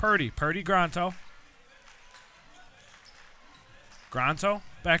 Besnar. Purdy. Purdy, Granto. Granto.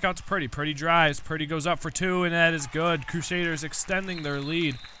 Back out to Purdy. Purdy drives. Purdy goes up for 2, and that is good. Crusaders extending their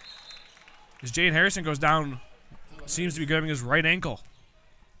lead. As Jane Harrison goes down, seems to be grabbing his right ankle.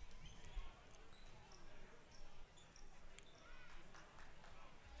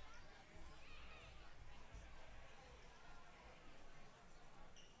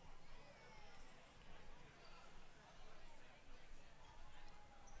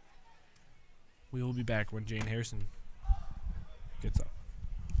 We will be back when Jane Harrison gets up.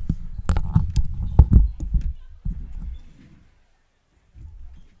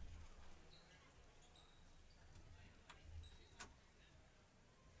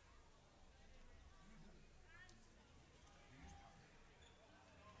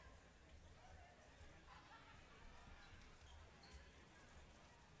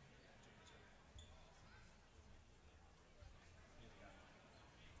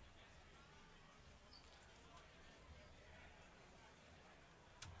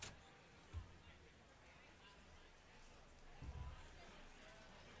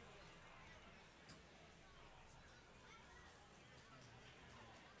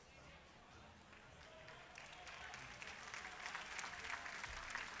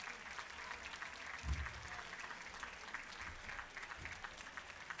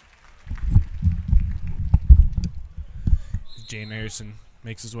 Jane Harrison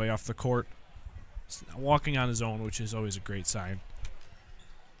makes his way off the court. He's walking on his own, which is always a great sign.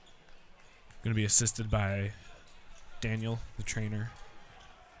 Going to be assisted by Daniel, the trainer.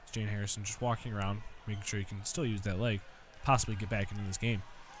 Jane Harrison just walking around, making sure he can still use that leg, possibly get back into this game.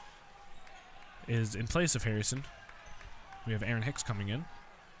 Is in place of Harrison, we have Aaron Hicks coming in.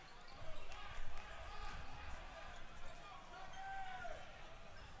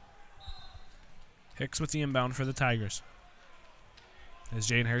 Hicks with the inbound for the Tigers. As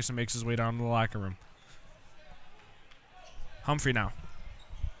Jane Harrison makes his way down to the locker room. Humphrey now.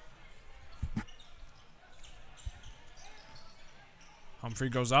 Humphrey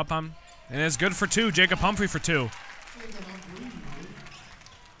goes up on, and it's good for 2. Jacob Humphrey for 2.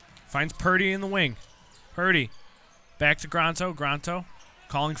 Finds Purdy in the wing. Purdy. Back to Granto. Granto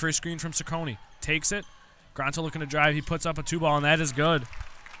calling for a screen from Ciccone. Takes it. Granto looking to drive. He puts up a 2-ball, and that is good.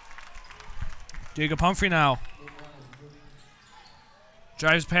 Jacob Humphrey now.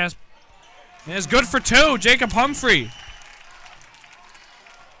 Drives past. And it's good for 2. Jacob Humphrey.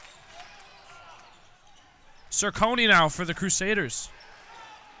 Cerconi now for the Crusaders.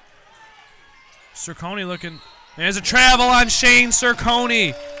 Cerconi looking. And there's a travel on Shane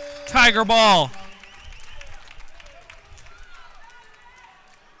Cerconi. Tiger ball.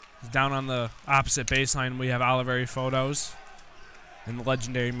 He's down on the opposite baseline. We have Oliveri Photos and the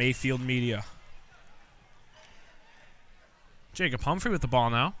legendary Mayfield Media. Jacob Humphrey with the ball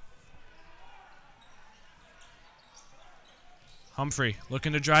now. Humphrey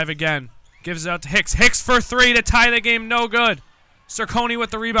looking to drive again. Gives it out to Hicks. Hicks for 3 to tie the game. No good. Cerconi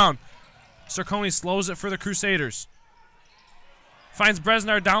with the rebound. Cerconi slows it for the Crusaders. Finds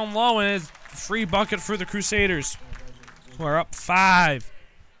Bresnar down low, and it's a free bucket for the Crusaders, who are up 5.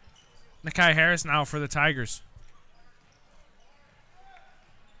 Nakyhi Harris now for the Tigers.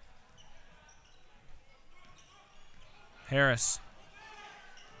 Harris.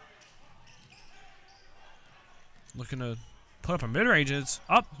 Looking to put up a mid-range. It's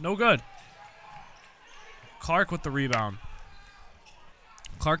up. No good. Clark with the rebound.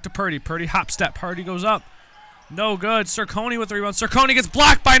 Clark to Purdy. Purdy hop step. Purdy goes up. No good. Cerconi with the rebound. Cerconi gets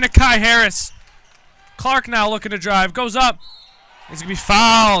blocked by Nakyhi Harris. Clark now looking to drive. Goes up. He's going to be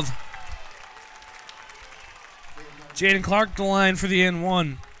fouled. Jaden Clark the line for the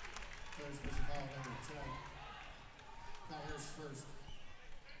N1.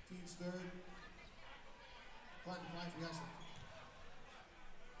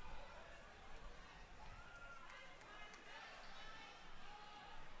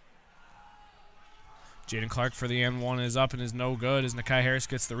 Jaden Clark for the N1 is up and is no good as Nakyhi Harris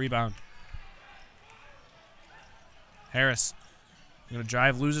gets the rebound. Harris going to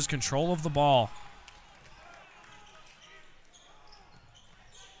drive, loses control of the ball.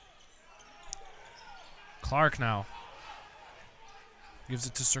 Clark now. Gives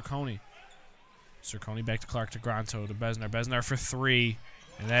it to Cerconi. Cerconi back to Clark, to Granto, to Besnar. Besnar for 3,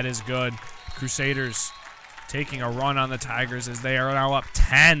 and that is good. Crusaders taking a run on the Tigers as they are now up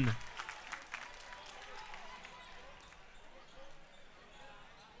 10.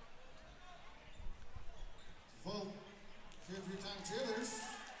 Full. Cheer for your time, cheerleaders.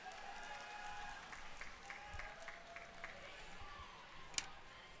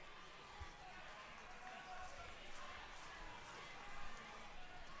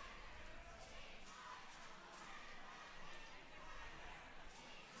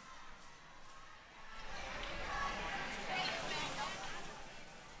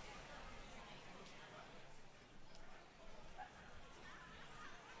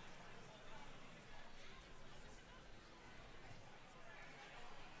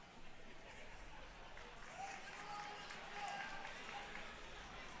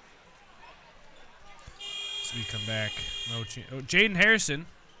 We come back. No Jaden Harrison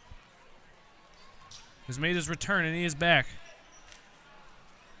has made his return, and he is back.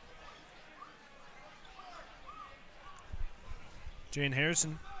 Jaden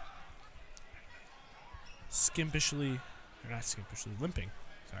Harrison limping,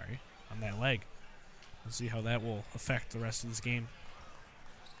 sorry, on that leg. We'll see how that will affect the rest of this game.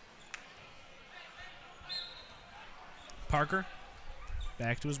 Parker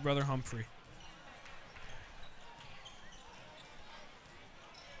back to his brother Humphrey.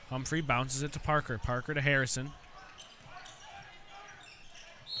 Humphrey bounces it to Parker. Parker to Harrison.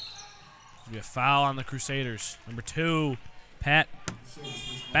 There'll be a foul on the Crusaders. Number 2, Pat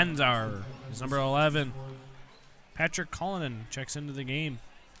Benzar is number 11. Patrick Cullinan checks into the game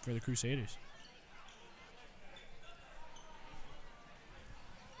for the Crusaders.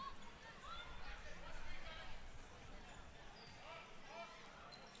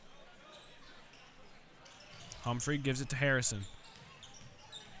 Humphrey gives it to Harrison.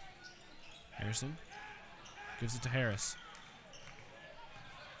 Harrison gives it to Harris.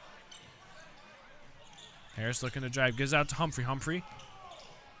 Harris looking to drive. Gives out to Humphrey. Humphrey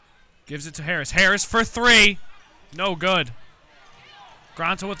gives it to Harris. Harris for 3. No good.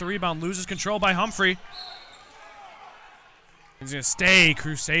 Granto with the rebound. Loses control by Humphrey. He's going to stay.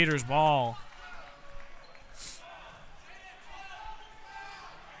 Crusaders ball.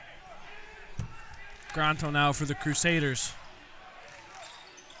 Granto now for the Crusaders.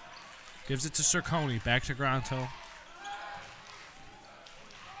 Gives it to Cerconi. Back to Granto.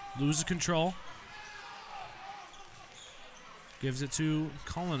 Loses control. Gives it to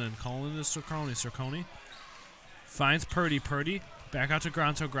Cullinan. Cullinan to Cerconi. Cerconi finds Purdy. Purdy back out to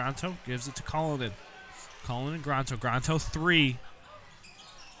Granto. Granto gives it to Cullinan. Cullinan, Granto. Granto 3.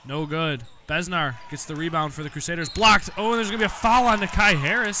 No good. Besnar gets the rebound for the Crusaders. Blocked. Oh, there's going to be a foul on Nakyhi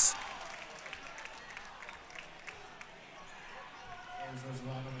Harris.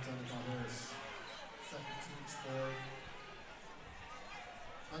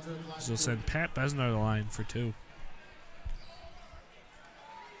 So we'll send Pat Besnar to the line for 2.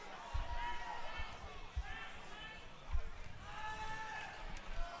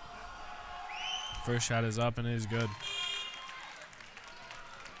 First shot is up and it is good.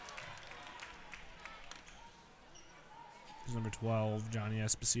 Number 12, Johnny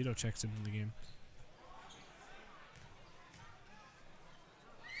Esposito, checks into the game.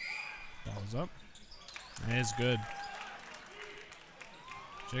 Ball is up. And it is good.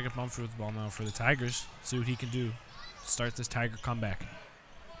 Jacob Mumford with the ball now for the Tigers. See what he can do. Start this Tiger comeback.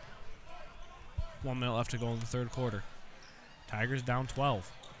 1 minute left to go in the third quarter. Tigers down 12.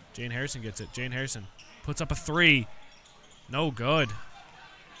 Jane Harrison gets it. Jane Harrison puts up a 3. No good.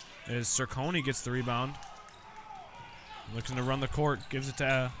 As Cerconi gets the rebound. Looking to run the court. Gives it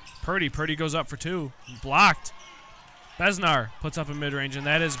to Purdy. Purdy goes up for 2. Blocked. Besnar puts up a mid-range, and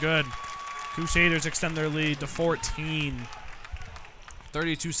that is good. Crusaders extend their lead to 14.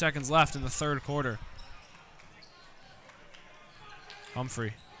 32 seconds left in the third quarter.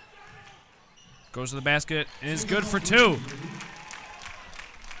 Humphrey goes to the basket and is good for 2.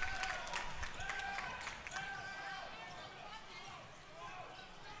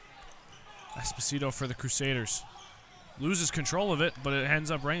 Esposito for the Crusaders. Loses control of it, but it ends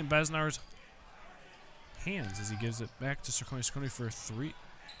up right in Besnar's hands as he gives it back to Cerconi. Cerconi for 3.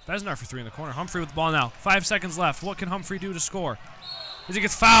 Besnar for 3 in the corner. Humphrey with the ball now. 5 seconds left. What can Humphrey do to score? As he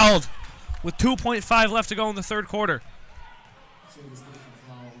gets fouled with 2.5 left to go in the third quarter.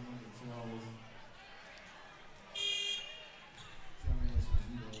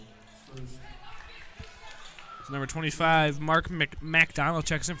 So number 25, Mark McDonald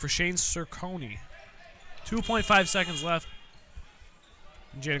checks in for Shane Cerconi. 2.5 seconds left.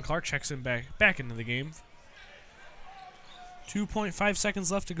 And Jaden Clark checks in back into the game 2.5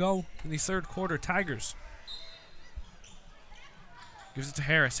 seconds left to go in the third quarter. Tigers. Gives it to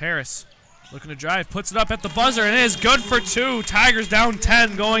Harris. Harris looking to drive. Puts it up at the buzzer, and it is good for 2. Tigers down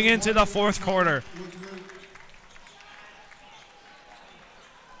 10 going into the fourth quarter.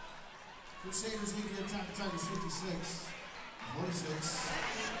 Crusaders leading their time to Tigers 56. 46.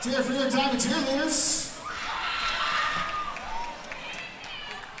 Cheer for your time, cheerleaders.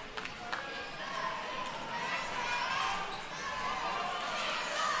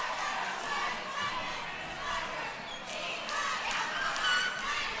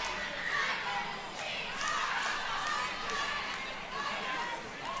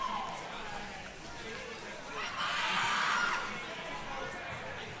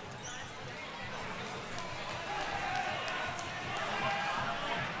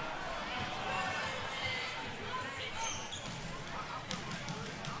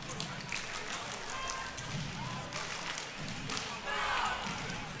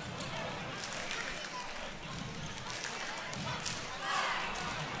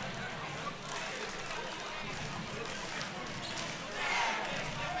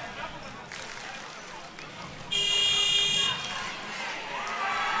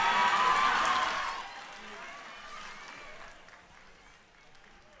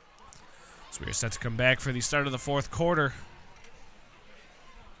 So we're set to come back for the start of the fourth quarter.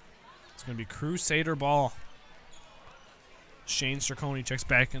 It's going to be Crusader ball. Shane Cerconi checks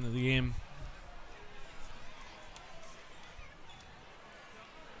back into the game.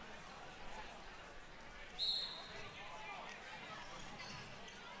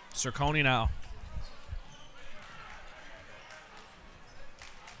 Cerconi now.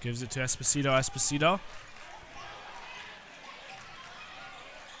 Gives it to Esposito. Esposito.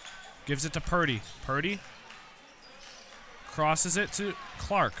 Gives it to Purdy. Purdy crosses it to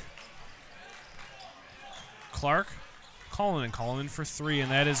Clark. Clark calling in for 3,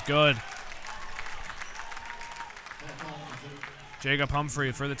 and that is good. Jacob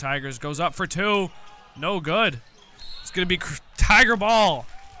Humphrey for the Tigers goes up for 2. No good. It's going to be Tiger ball.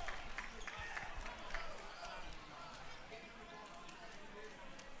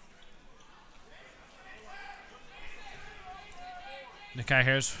 Nakyhi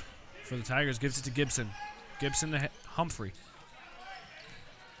Harris for the Tigers gives it to Gibson. Gibson to Humphrey.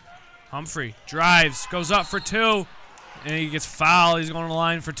 Humphrey drives, goes up for 2, and he gets fouled. He's going to the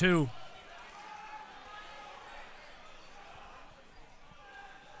line for 2.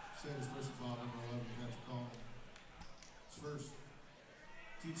 First,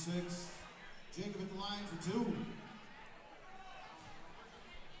 Team 6, Jacob at the line for 2.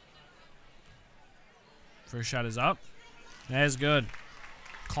 First shot is up. That is good.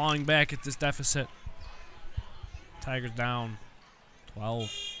 Clawing back at this deficit. Tigers down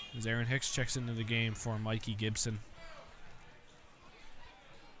 12 as Aaron Hicks checks into the game for Mikey Gibson.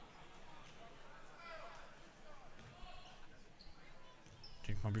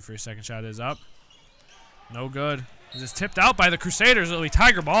 Jake Pumpy for your second shot is up. No good. This is tipped out by the Crusaders. It'll be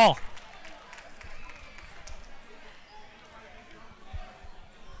Tiger ball.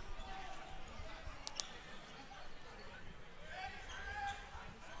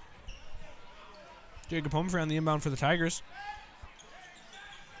 Jacob Humphrey on the inbound for the Tigers.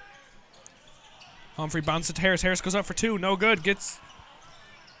 Humphrey bounces to Harris. Harris goes up for 2. No good. Gets.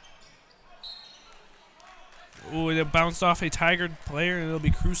 Ooh, it bounced off a Tiger player, and it'll be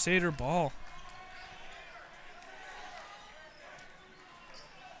Crusader ball.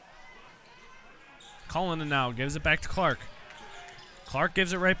 Cullinan now gives it back to Clark. Clark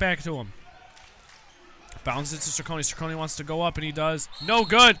gives it right back to him. Bounces it to Cerconi. Cerconi wants to go up, and he does. No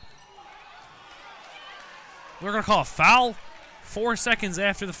good. We're going to call a foul 4 seconds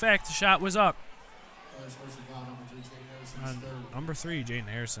after the fact the shot was up. Number 3, Jaden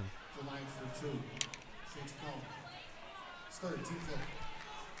Harrison.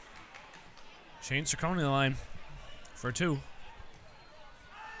 Shane Cerconi the line for 2.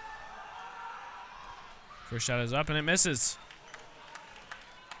 First shot is up, and it misses.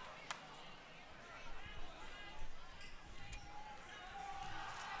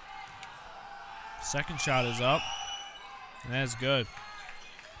 Second shot is up. And that is good.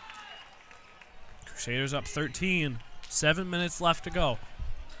 Crusaders up 13. 7 minutes left to go.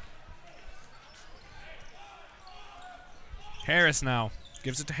 Harris now.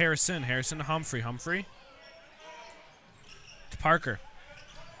 Gives it to Harrison. Harrison to Humphrey. Humphrey to Parker.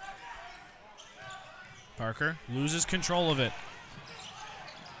 Parker loses control of it.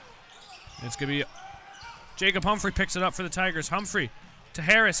 It's going to be Jacob Humphrey picks it up for the Tigers. Humphrey to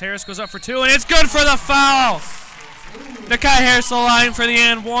Harris. Harris goes up for 2, and it's good for the foul. Nakyhi Harris the line for the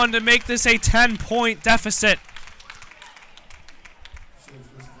and 1 to make this a 10-point deficit.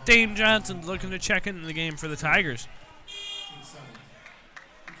 Dane Johnson looking to check in the game for the Tigers.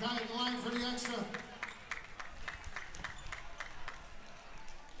 Nakyhi the line for the extra.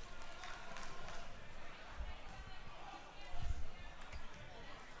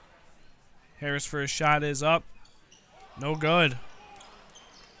 Harris for his shot is up. No good.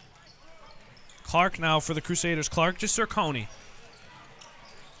 Clark now for the Crusaders. Clark to Cerconi.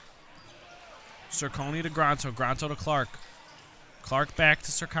 Cerconi to Granto. Granto to Clark. Clark back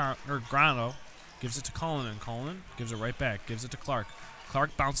to Granto. Gives it to Cullen. And Cullen gives it right back. Gives it to Clark.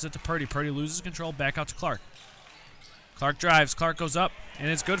 Clark bounces it to Purdy. Purdy loses control. Back out to Clark. Clark drives. Clark goes up. And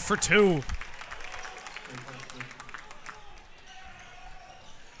it's good for 2.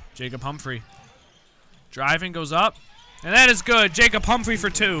 Jacob Humphrey. Driving goes up. And that is good. Jacob Humphrey for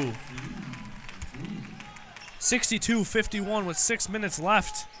 2. 62-51 with 6 minutes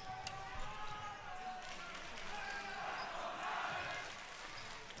left.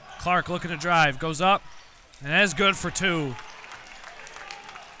 Clark looking to drive. Goes up. And that is good for 2.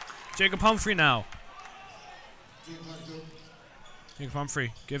 Jacob Humphrey now. Jacob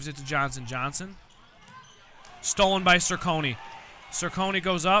Humphrey gives it to Johnson. Johnson. Stolen by Cerconi. Cerconi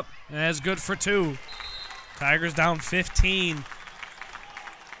goes up. And that is good for 2. Tigers down 15.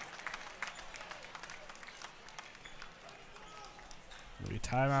 Maybe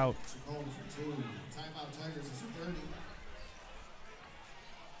timeout. Timeout Tigers is a 30.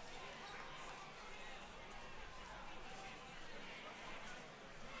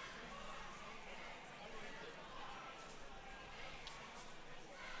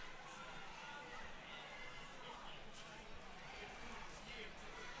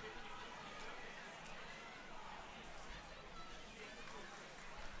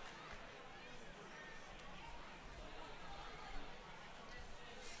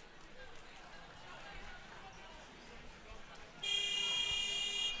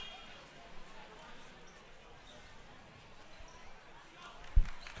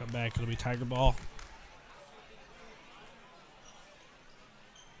 Come back, it'll be Tiger ball.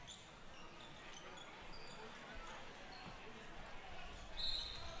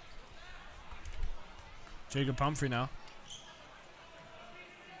 Jacob Humphrey now.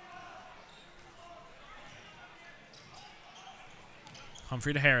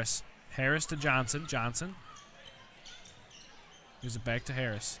 Humphrey to Harris. Harris to Johnson. Johnson. Gives it back to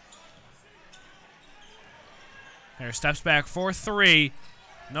Harris. Harris steps back for 3.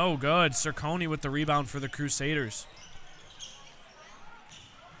 No good. Cerconi with the rebound for the Crusaders.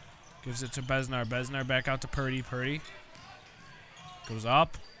 Gives it to Besnar. Besnar back out to Purdy. Purdy goes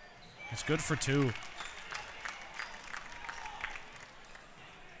up. It's good for 2.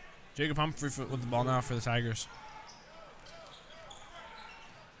 Jacob Humphrey with the ball now for the Tigers.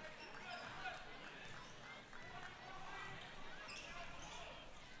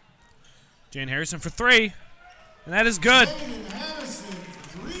 Jane Harrison for 3. And that is good.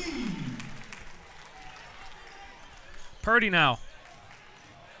 Purdy now.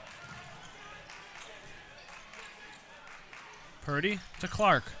 Purdy to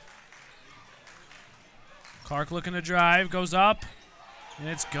Clark. Clark looking to drive. Goes up. And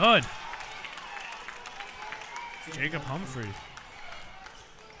it's good. Jacob Humphrey.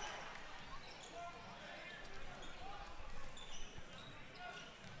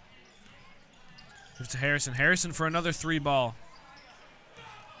 Gives to Harrison. Harrison for another 3 ball.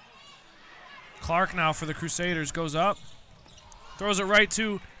 Clark now for the Crusaders. Goes up. Throws it right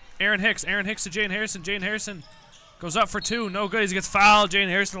to Aaron Hicks. Aaron Hicks to Jane Harrison. Jane Harrison goes up for 2. No good. He gets fouled. Jane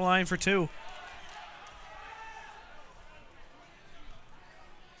Harrison the line for 2.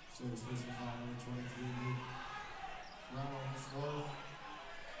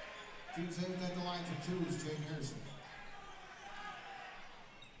 Team saying that the line for 2 is Jane Harrison.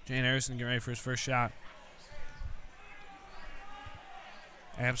 Jane Harrison getting ready for his first shot.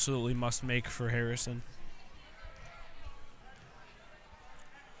 Absolutely must make for Harrison.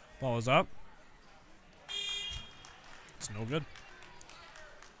 Ball is up. It's no good.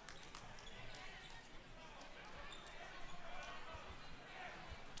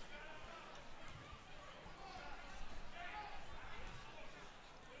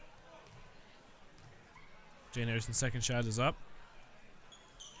 Jane Harrison's second shot is up.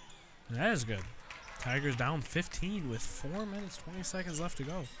 And that is good. Tigers down 15 with 4 minutes, 20 seconds left to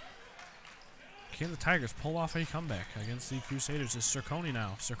go. Can the Tigers pull off a comeback against the Crusaders? It's Cerconi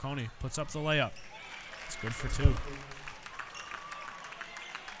now. Cerconi puts up the layup. It's good for 2.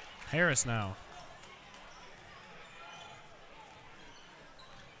 Harris now.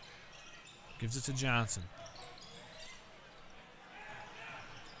 Gives it to Johnson.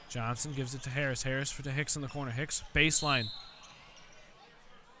 Johnson gives it to Harris. Harris to Hicks in the corner. Hicks, baseline.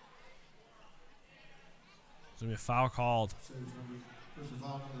 There's going to be a foul called.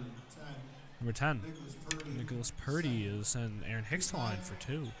 Number 10. Nicholas Purdy is sending Aaron Hicks to line for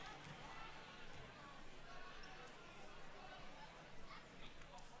 2.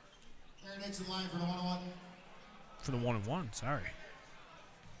 Aaron Hicks in line for the 1-on-1. For the 1-on-1, sorry.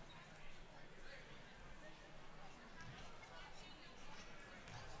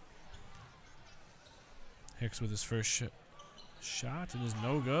 Hicks with his first shot and is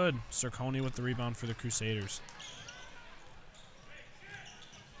no good. Cerconi with the rebound for the Crusaders.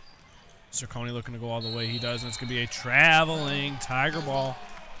 Cerconi looking to go all the way. He does, and it's going to be a traveling Tiger ball.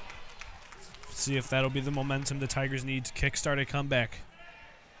 Let's see if that'll be the momentum the Tigers need to kickstart a comeback.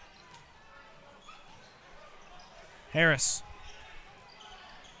 Harris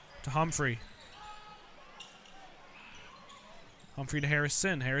to Humphrey. Humphrey to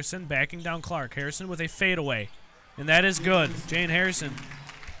Harrison. Harrison backing down Clark. Harrison with a fadeaway. And that is good. Jane Harrison.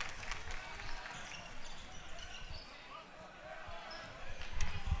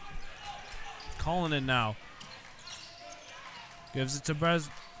 Calling it now. Gives it to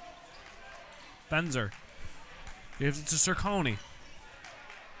Benzer. Gives it to Cerconi.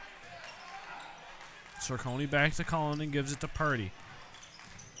 Cerconi back to Cullinan. Gives it to Purdy.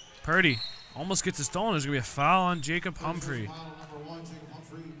 Purdy almost gets it stolen. There's going to be a foul on Jacob Humphrey. Number 1, Jacob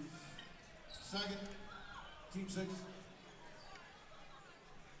Humphrey. Second, team 6.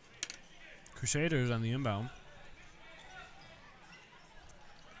 Crusaders on the inbound.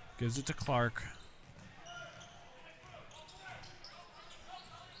 Gives it to Clark.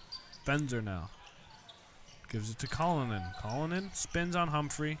 Benzer now. Gives it to Cullinan. Cullinan spins on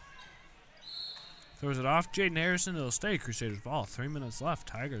Humphrey. Throws it off. Jaden Harrison. It'll stay Crusaders ball. 3 minutes left.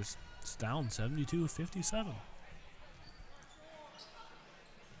 Tigers. It's down 72-57.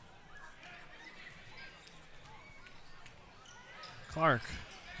 Clark.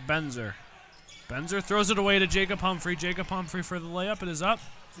 Benzer. Benzer throws it away to Jacob Humphrey. Jacob Humphrey for the layup. It is up.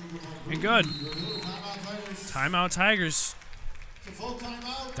 And good. Timeout Tigers.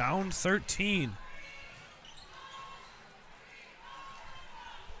 Down 13.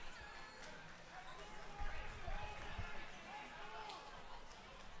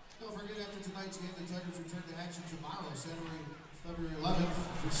 Don't forget, after tonight's game, the Tigers return to action tomorrow, Saturday, February 11th,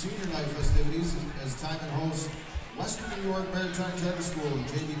 for senior night festivities as Timon hosts Western New York Maritime Charter School.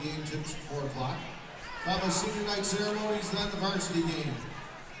 JV game tips at 4 o'clock. Followed by senior night ceremonies, then the varsity game.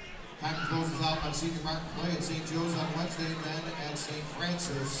 Timon closes out on senior market play at St. Joe's on Wednesday, and then at St.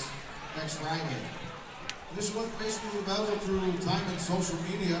 Francis next Friday. Additional information will be available through Timon's social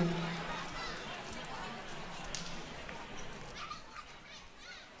media.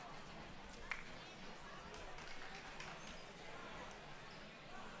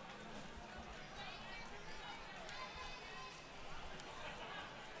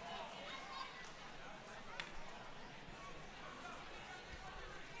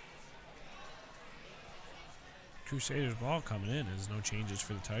 Crusaders ball coming in. There's no changes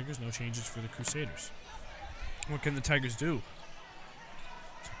for the Tigers, no changes for the Crusaders. What can the Tigers do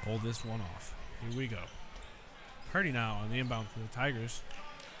to pull this one off? Here we go. Purdy now on the inbound for the Tigers.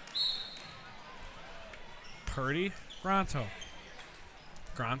 Purdy, Granto.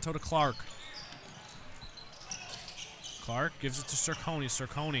 Granto to Clark. Clark gives it to Cerconi.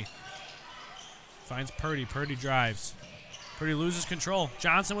 Cerconi finds Purdy. Purdy drives. Purdy loses control.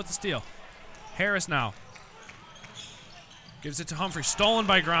 Johnson with the steal. Harris now. Gives it to Humphrey. Stolen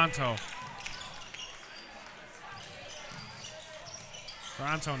by Granto.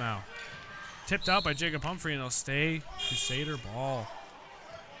 Granto now. Tipped out by Jacob Humphrey, and it'll stay Crusader ball.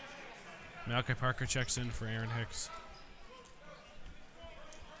 Nakyhi Parker checks in for Aaron Hicks.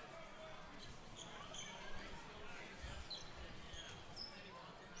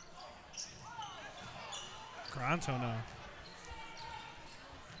 Granto now.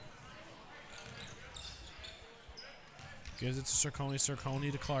 Gives it to Cerconi.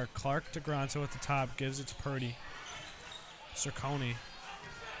 Cerconi to Clark. Clark to Granto at the top. Gives it to Purdy. Cerconi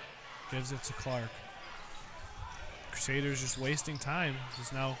gives it to Clark. Crusaders just wasting time.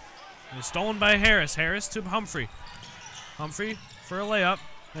 It's now stolen by Harris. Harris to Humphrey. Humphrey for a layup.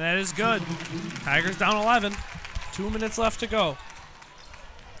 And that is good. Tigers down 11. 2 minutes left to go.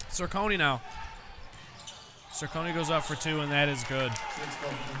 Cerconi now. Cerconi goes up for 2, and that is good.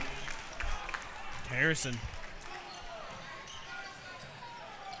 Harrison.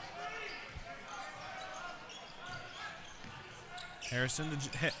 Harris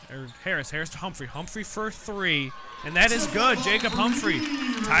to Humphrey. Humphrey for 3, and that is good. Jacob Humphrey.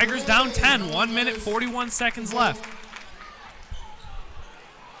 Tigers down 10. 1 minute, 41 seconds left.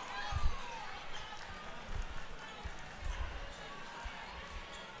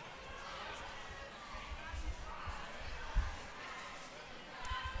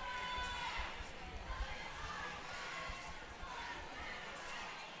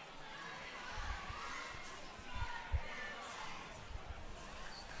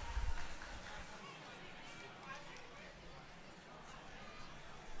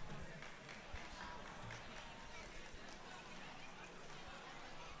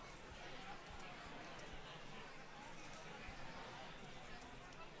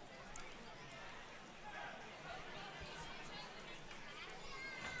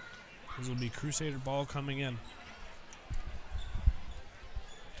 This will be Crusader ball coming in.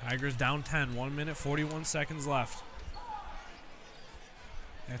 Tigers down 10. 1 minute, 41 seconds left.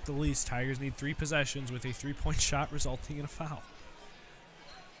 At the least, Tigers need 3 possessions with a 3-point shot resulting in a foul.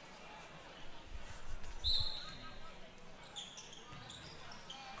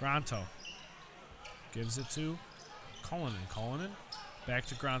 Granto gives it to Cullinan. Cullinan back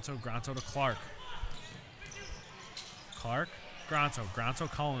to Granto. Granto to Clark. Clark, Granto. Granto,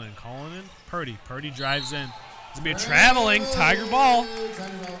 Cullinan. Cullinan, Purdy. Purdy drives in. It's going to be a traveling Tiger ball.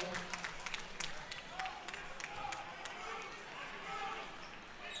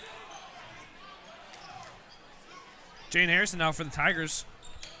 Jane Harrison now for the Tigers.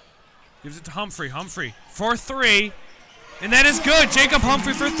 Gives it to Humphrey. Humphrey for 3. And that is good. Jacob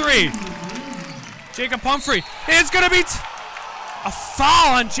Humphrey for 3. Jacob Humphrey. It's going to be a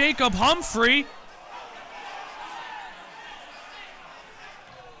foul on Jacob Humphrey.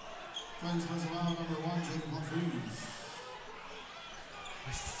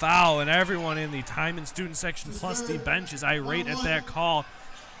 A foul, and everyone in the Timon student section plus the bench is irate at that call,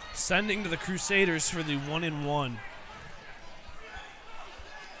 sending to the Crusaders for the 1-and-1.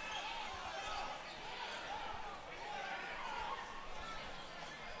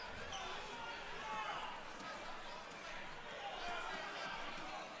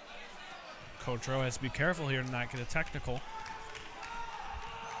 Coach Rowe has to be careful here to not get a technical.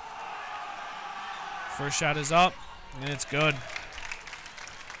 First shot is up, and it's good.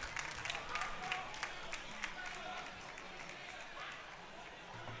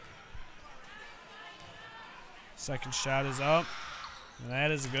 Second shot is up, and that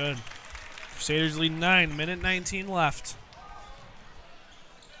is good. Crusaders lead 9, minute 19 left.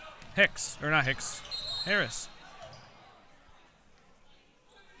 Hicks, or not Hicks, Harris.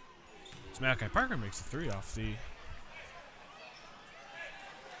 Nakyhi Parker makes a 3 off the.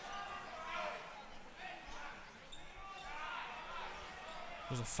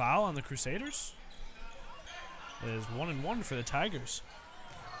 There's a foul on the Crusaders. It is 1-and-1 for the Tigers.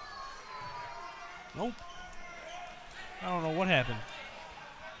 Nope. I don't know what happened.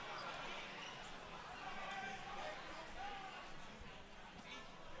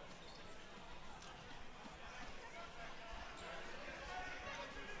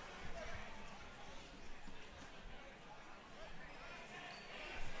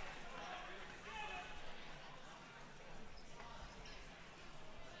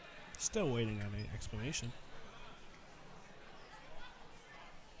 Still waiting on an explanation.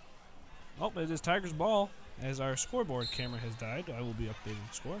 Oh, it is Tigers ball. As our scoreboard camera has died, I will be updating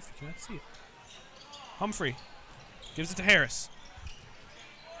the score if you cannot see it. Humphrey gives it to Harris.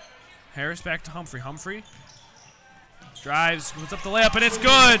 Harris back to Humphrey. Humphrey drives, goes up the layup, and it's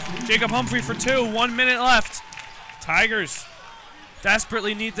good. Jacob Humphrey for 2. 1 minute left. Tigers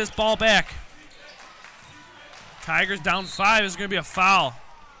desperately need this ball back. Tigers down 5 is going to be a foul.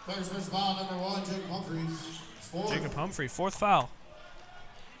 Tigers first foul, number 1, Jacob Humphrey. Jacob Humphrey, 4th foul.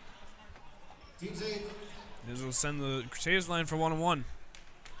 Team's 8. This will send the Crusaders line for 1-and-1.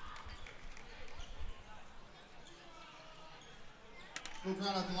 Luke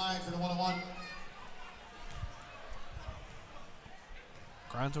Brown at the line for the 1-and-1.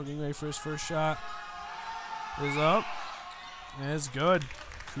 Granto getting ready for his first shot. Is up. And it's good.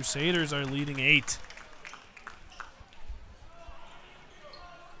 Crusaders are leading 8.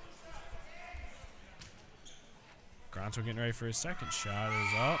 Granto getting ready for his second shot.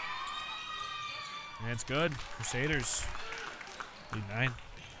 Is up. And it's good. Crusaders lead 9.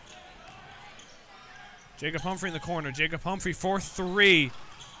 Jacob Humphrey in the corner. Jacob Humphrey for 3.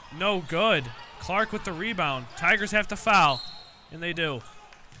 No good. Clark with the rebound. Tigers have to foul. And they do.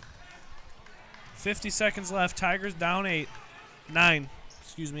 50 seconds left. Tigers down 9.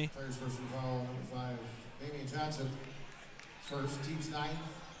 Excuse me. Tigers first foul, number 5, Damian Johnson. First, team's 9.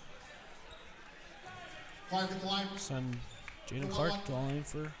 Clark at the line. Send Jaden Clark to line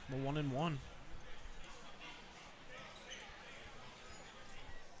for the 1-and-1.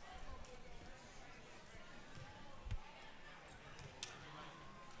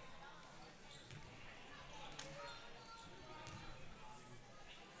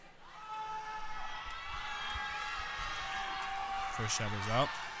 First shot is up.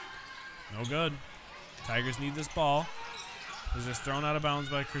 No good. Tigers need this ball. It's just thrown out of bounds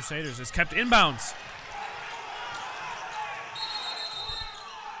by Crusaders. It's kept inbounds.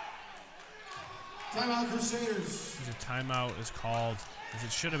 Timeout, Crusaders. A timeout is called, as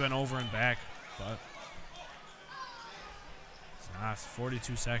it should have been over and back, but it's not.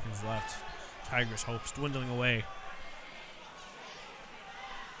 42 seconds left. Tigers' hopes dwindling away.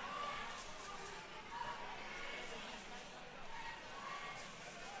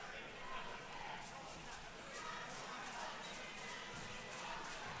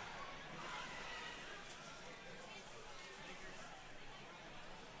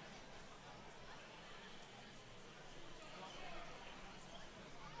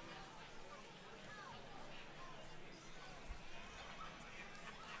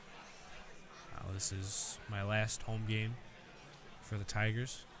 This is my last home game for the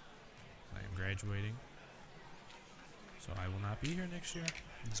Tigers. I am graduating, so I will not be here next year.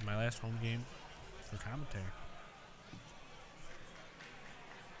 This is my last home game for commentary.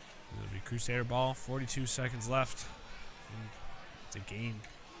 It'll be Crusader ball, 42 seconds left. And it's a game.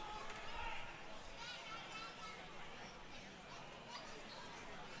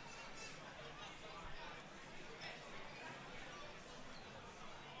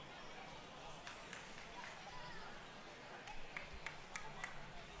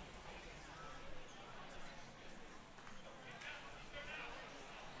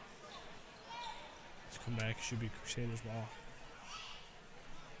 Let's come back. Should be Crusaders ball.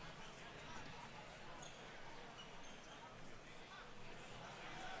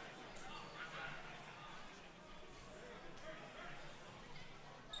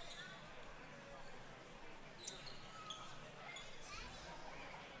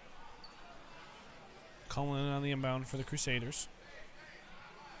 Calling in on the inbound for the Crusaders.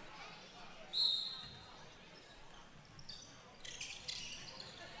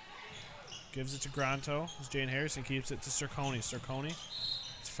 Gives it to Granto as Jane Harrison keeps it to Cerconi. Cerconi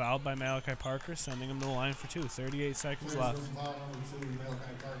is fouled by Nakyhi Parker, sending him to the line for two. 38 seconds left. Foul number 2,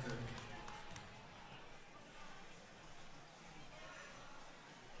 Nakyhi Parker.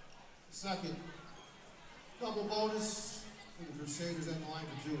 Second, double bonus. The Crusaders at the line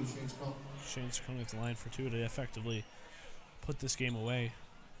for 2. Shane Cerconi at the line for 2 to effectively put this game away.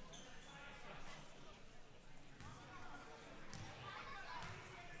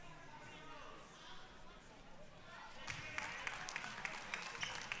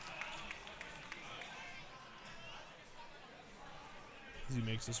 As he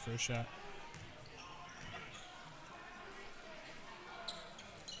makes his first shot.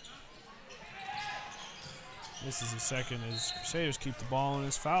 This is his second as Crusaders keep the ball and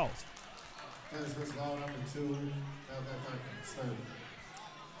is fouled. There's first foul number 2, Nakyhi Parker. Third.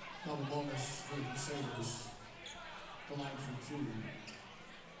 Double bonus for the Crusaders. The line for 2.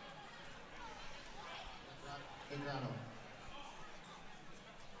 Grotto.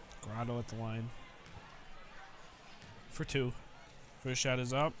 Grotto at the line for 2. First shot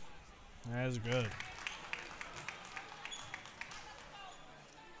is up. That is good.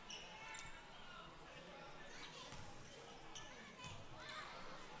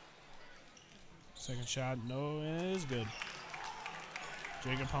 Second shot, no, and it is good.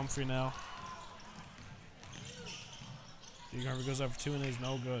 Jacob Humphrey now. Jacob Humphrey goes up for 2 and it is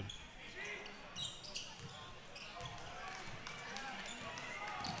no good.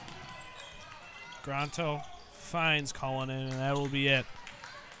 Granto finds Cullinan, and that will be it.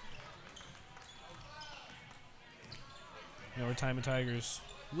 Our Timon Tigers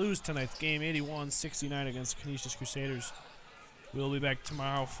lose tonight's game 81-69 against the Canisius Crusaders. We'll be back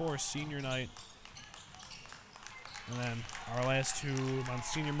tomorrow for senior night. And then our last 2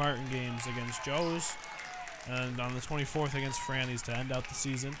 Monsignor Martin games against Joe's and on the 24th against Franny's to end out the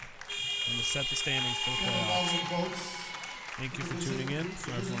season and to set the standings for the playoffs. Thank you for tuning in.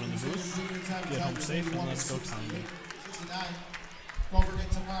 For everyone in the booth, get home safe and let's go Tommy. Don't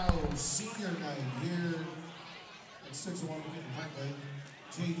forget tomorrow, senior night here at 601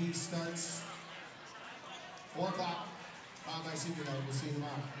 JD starts 4 o'clock. Bye-bye, senior night. We'll see you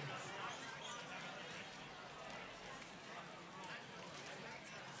tomorrow.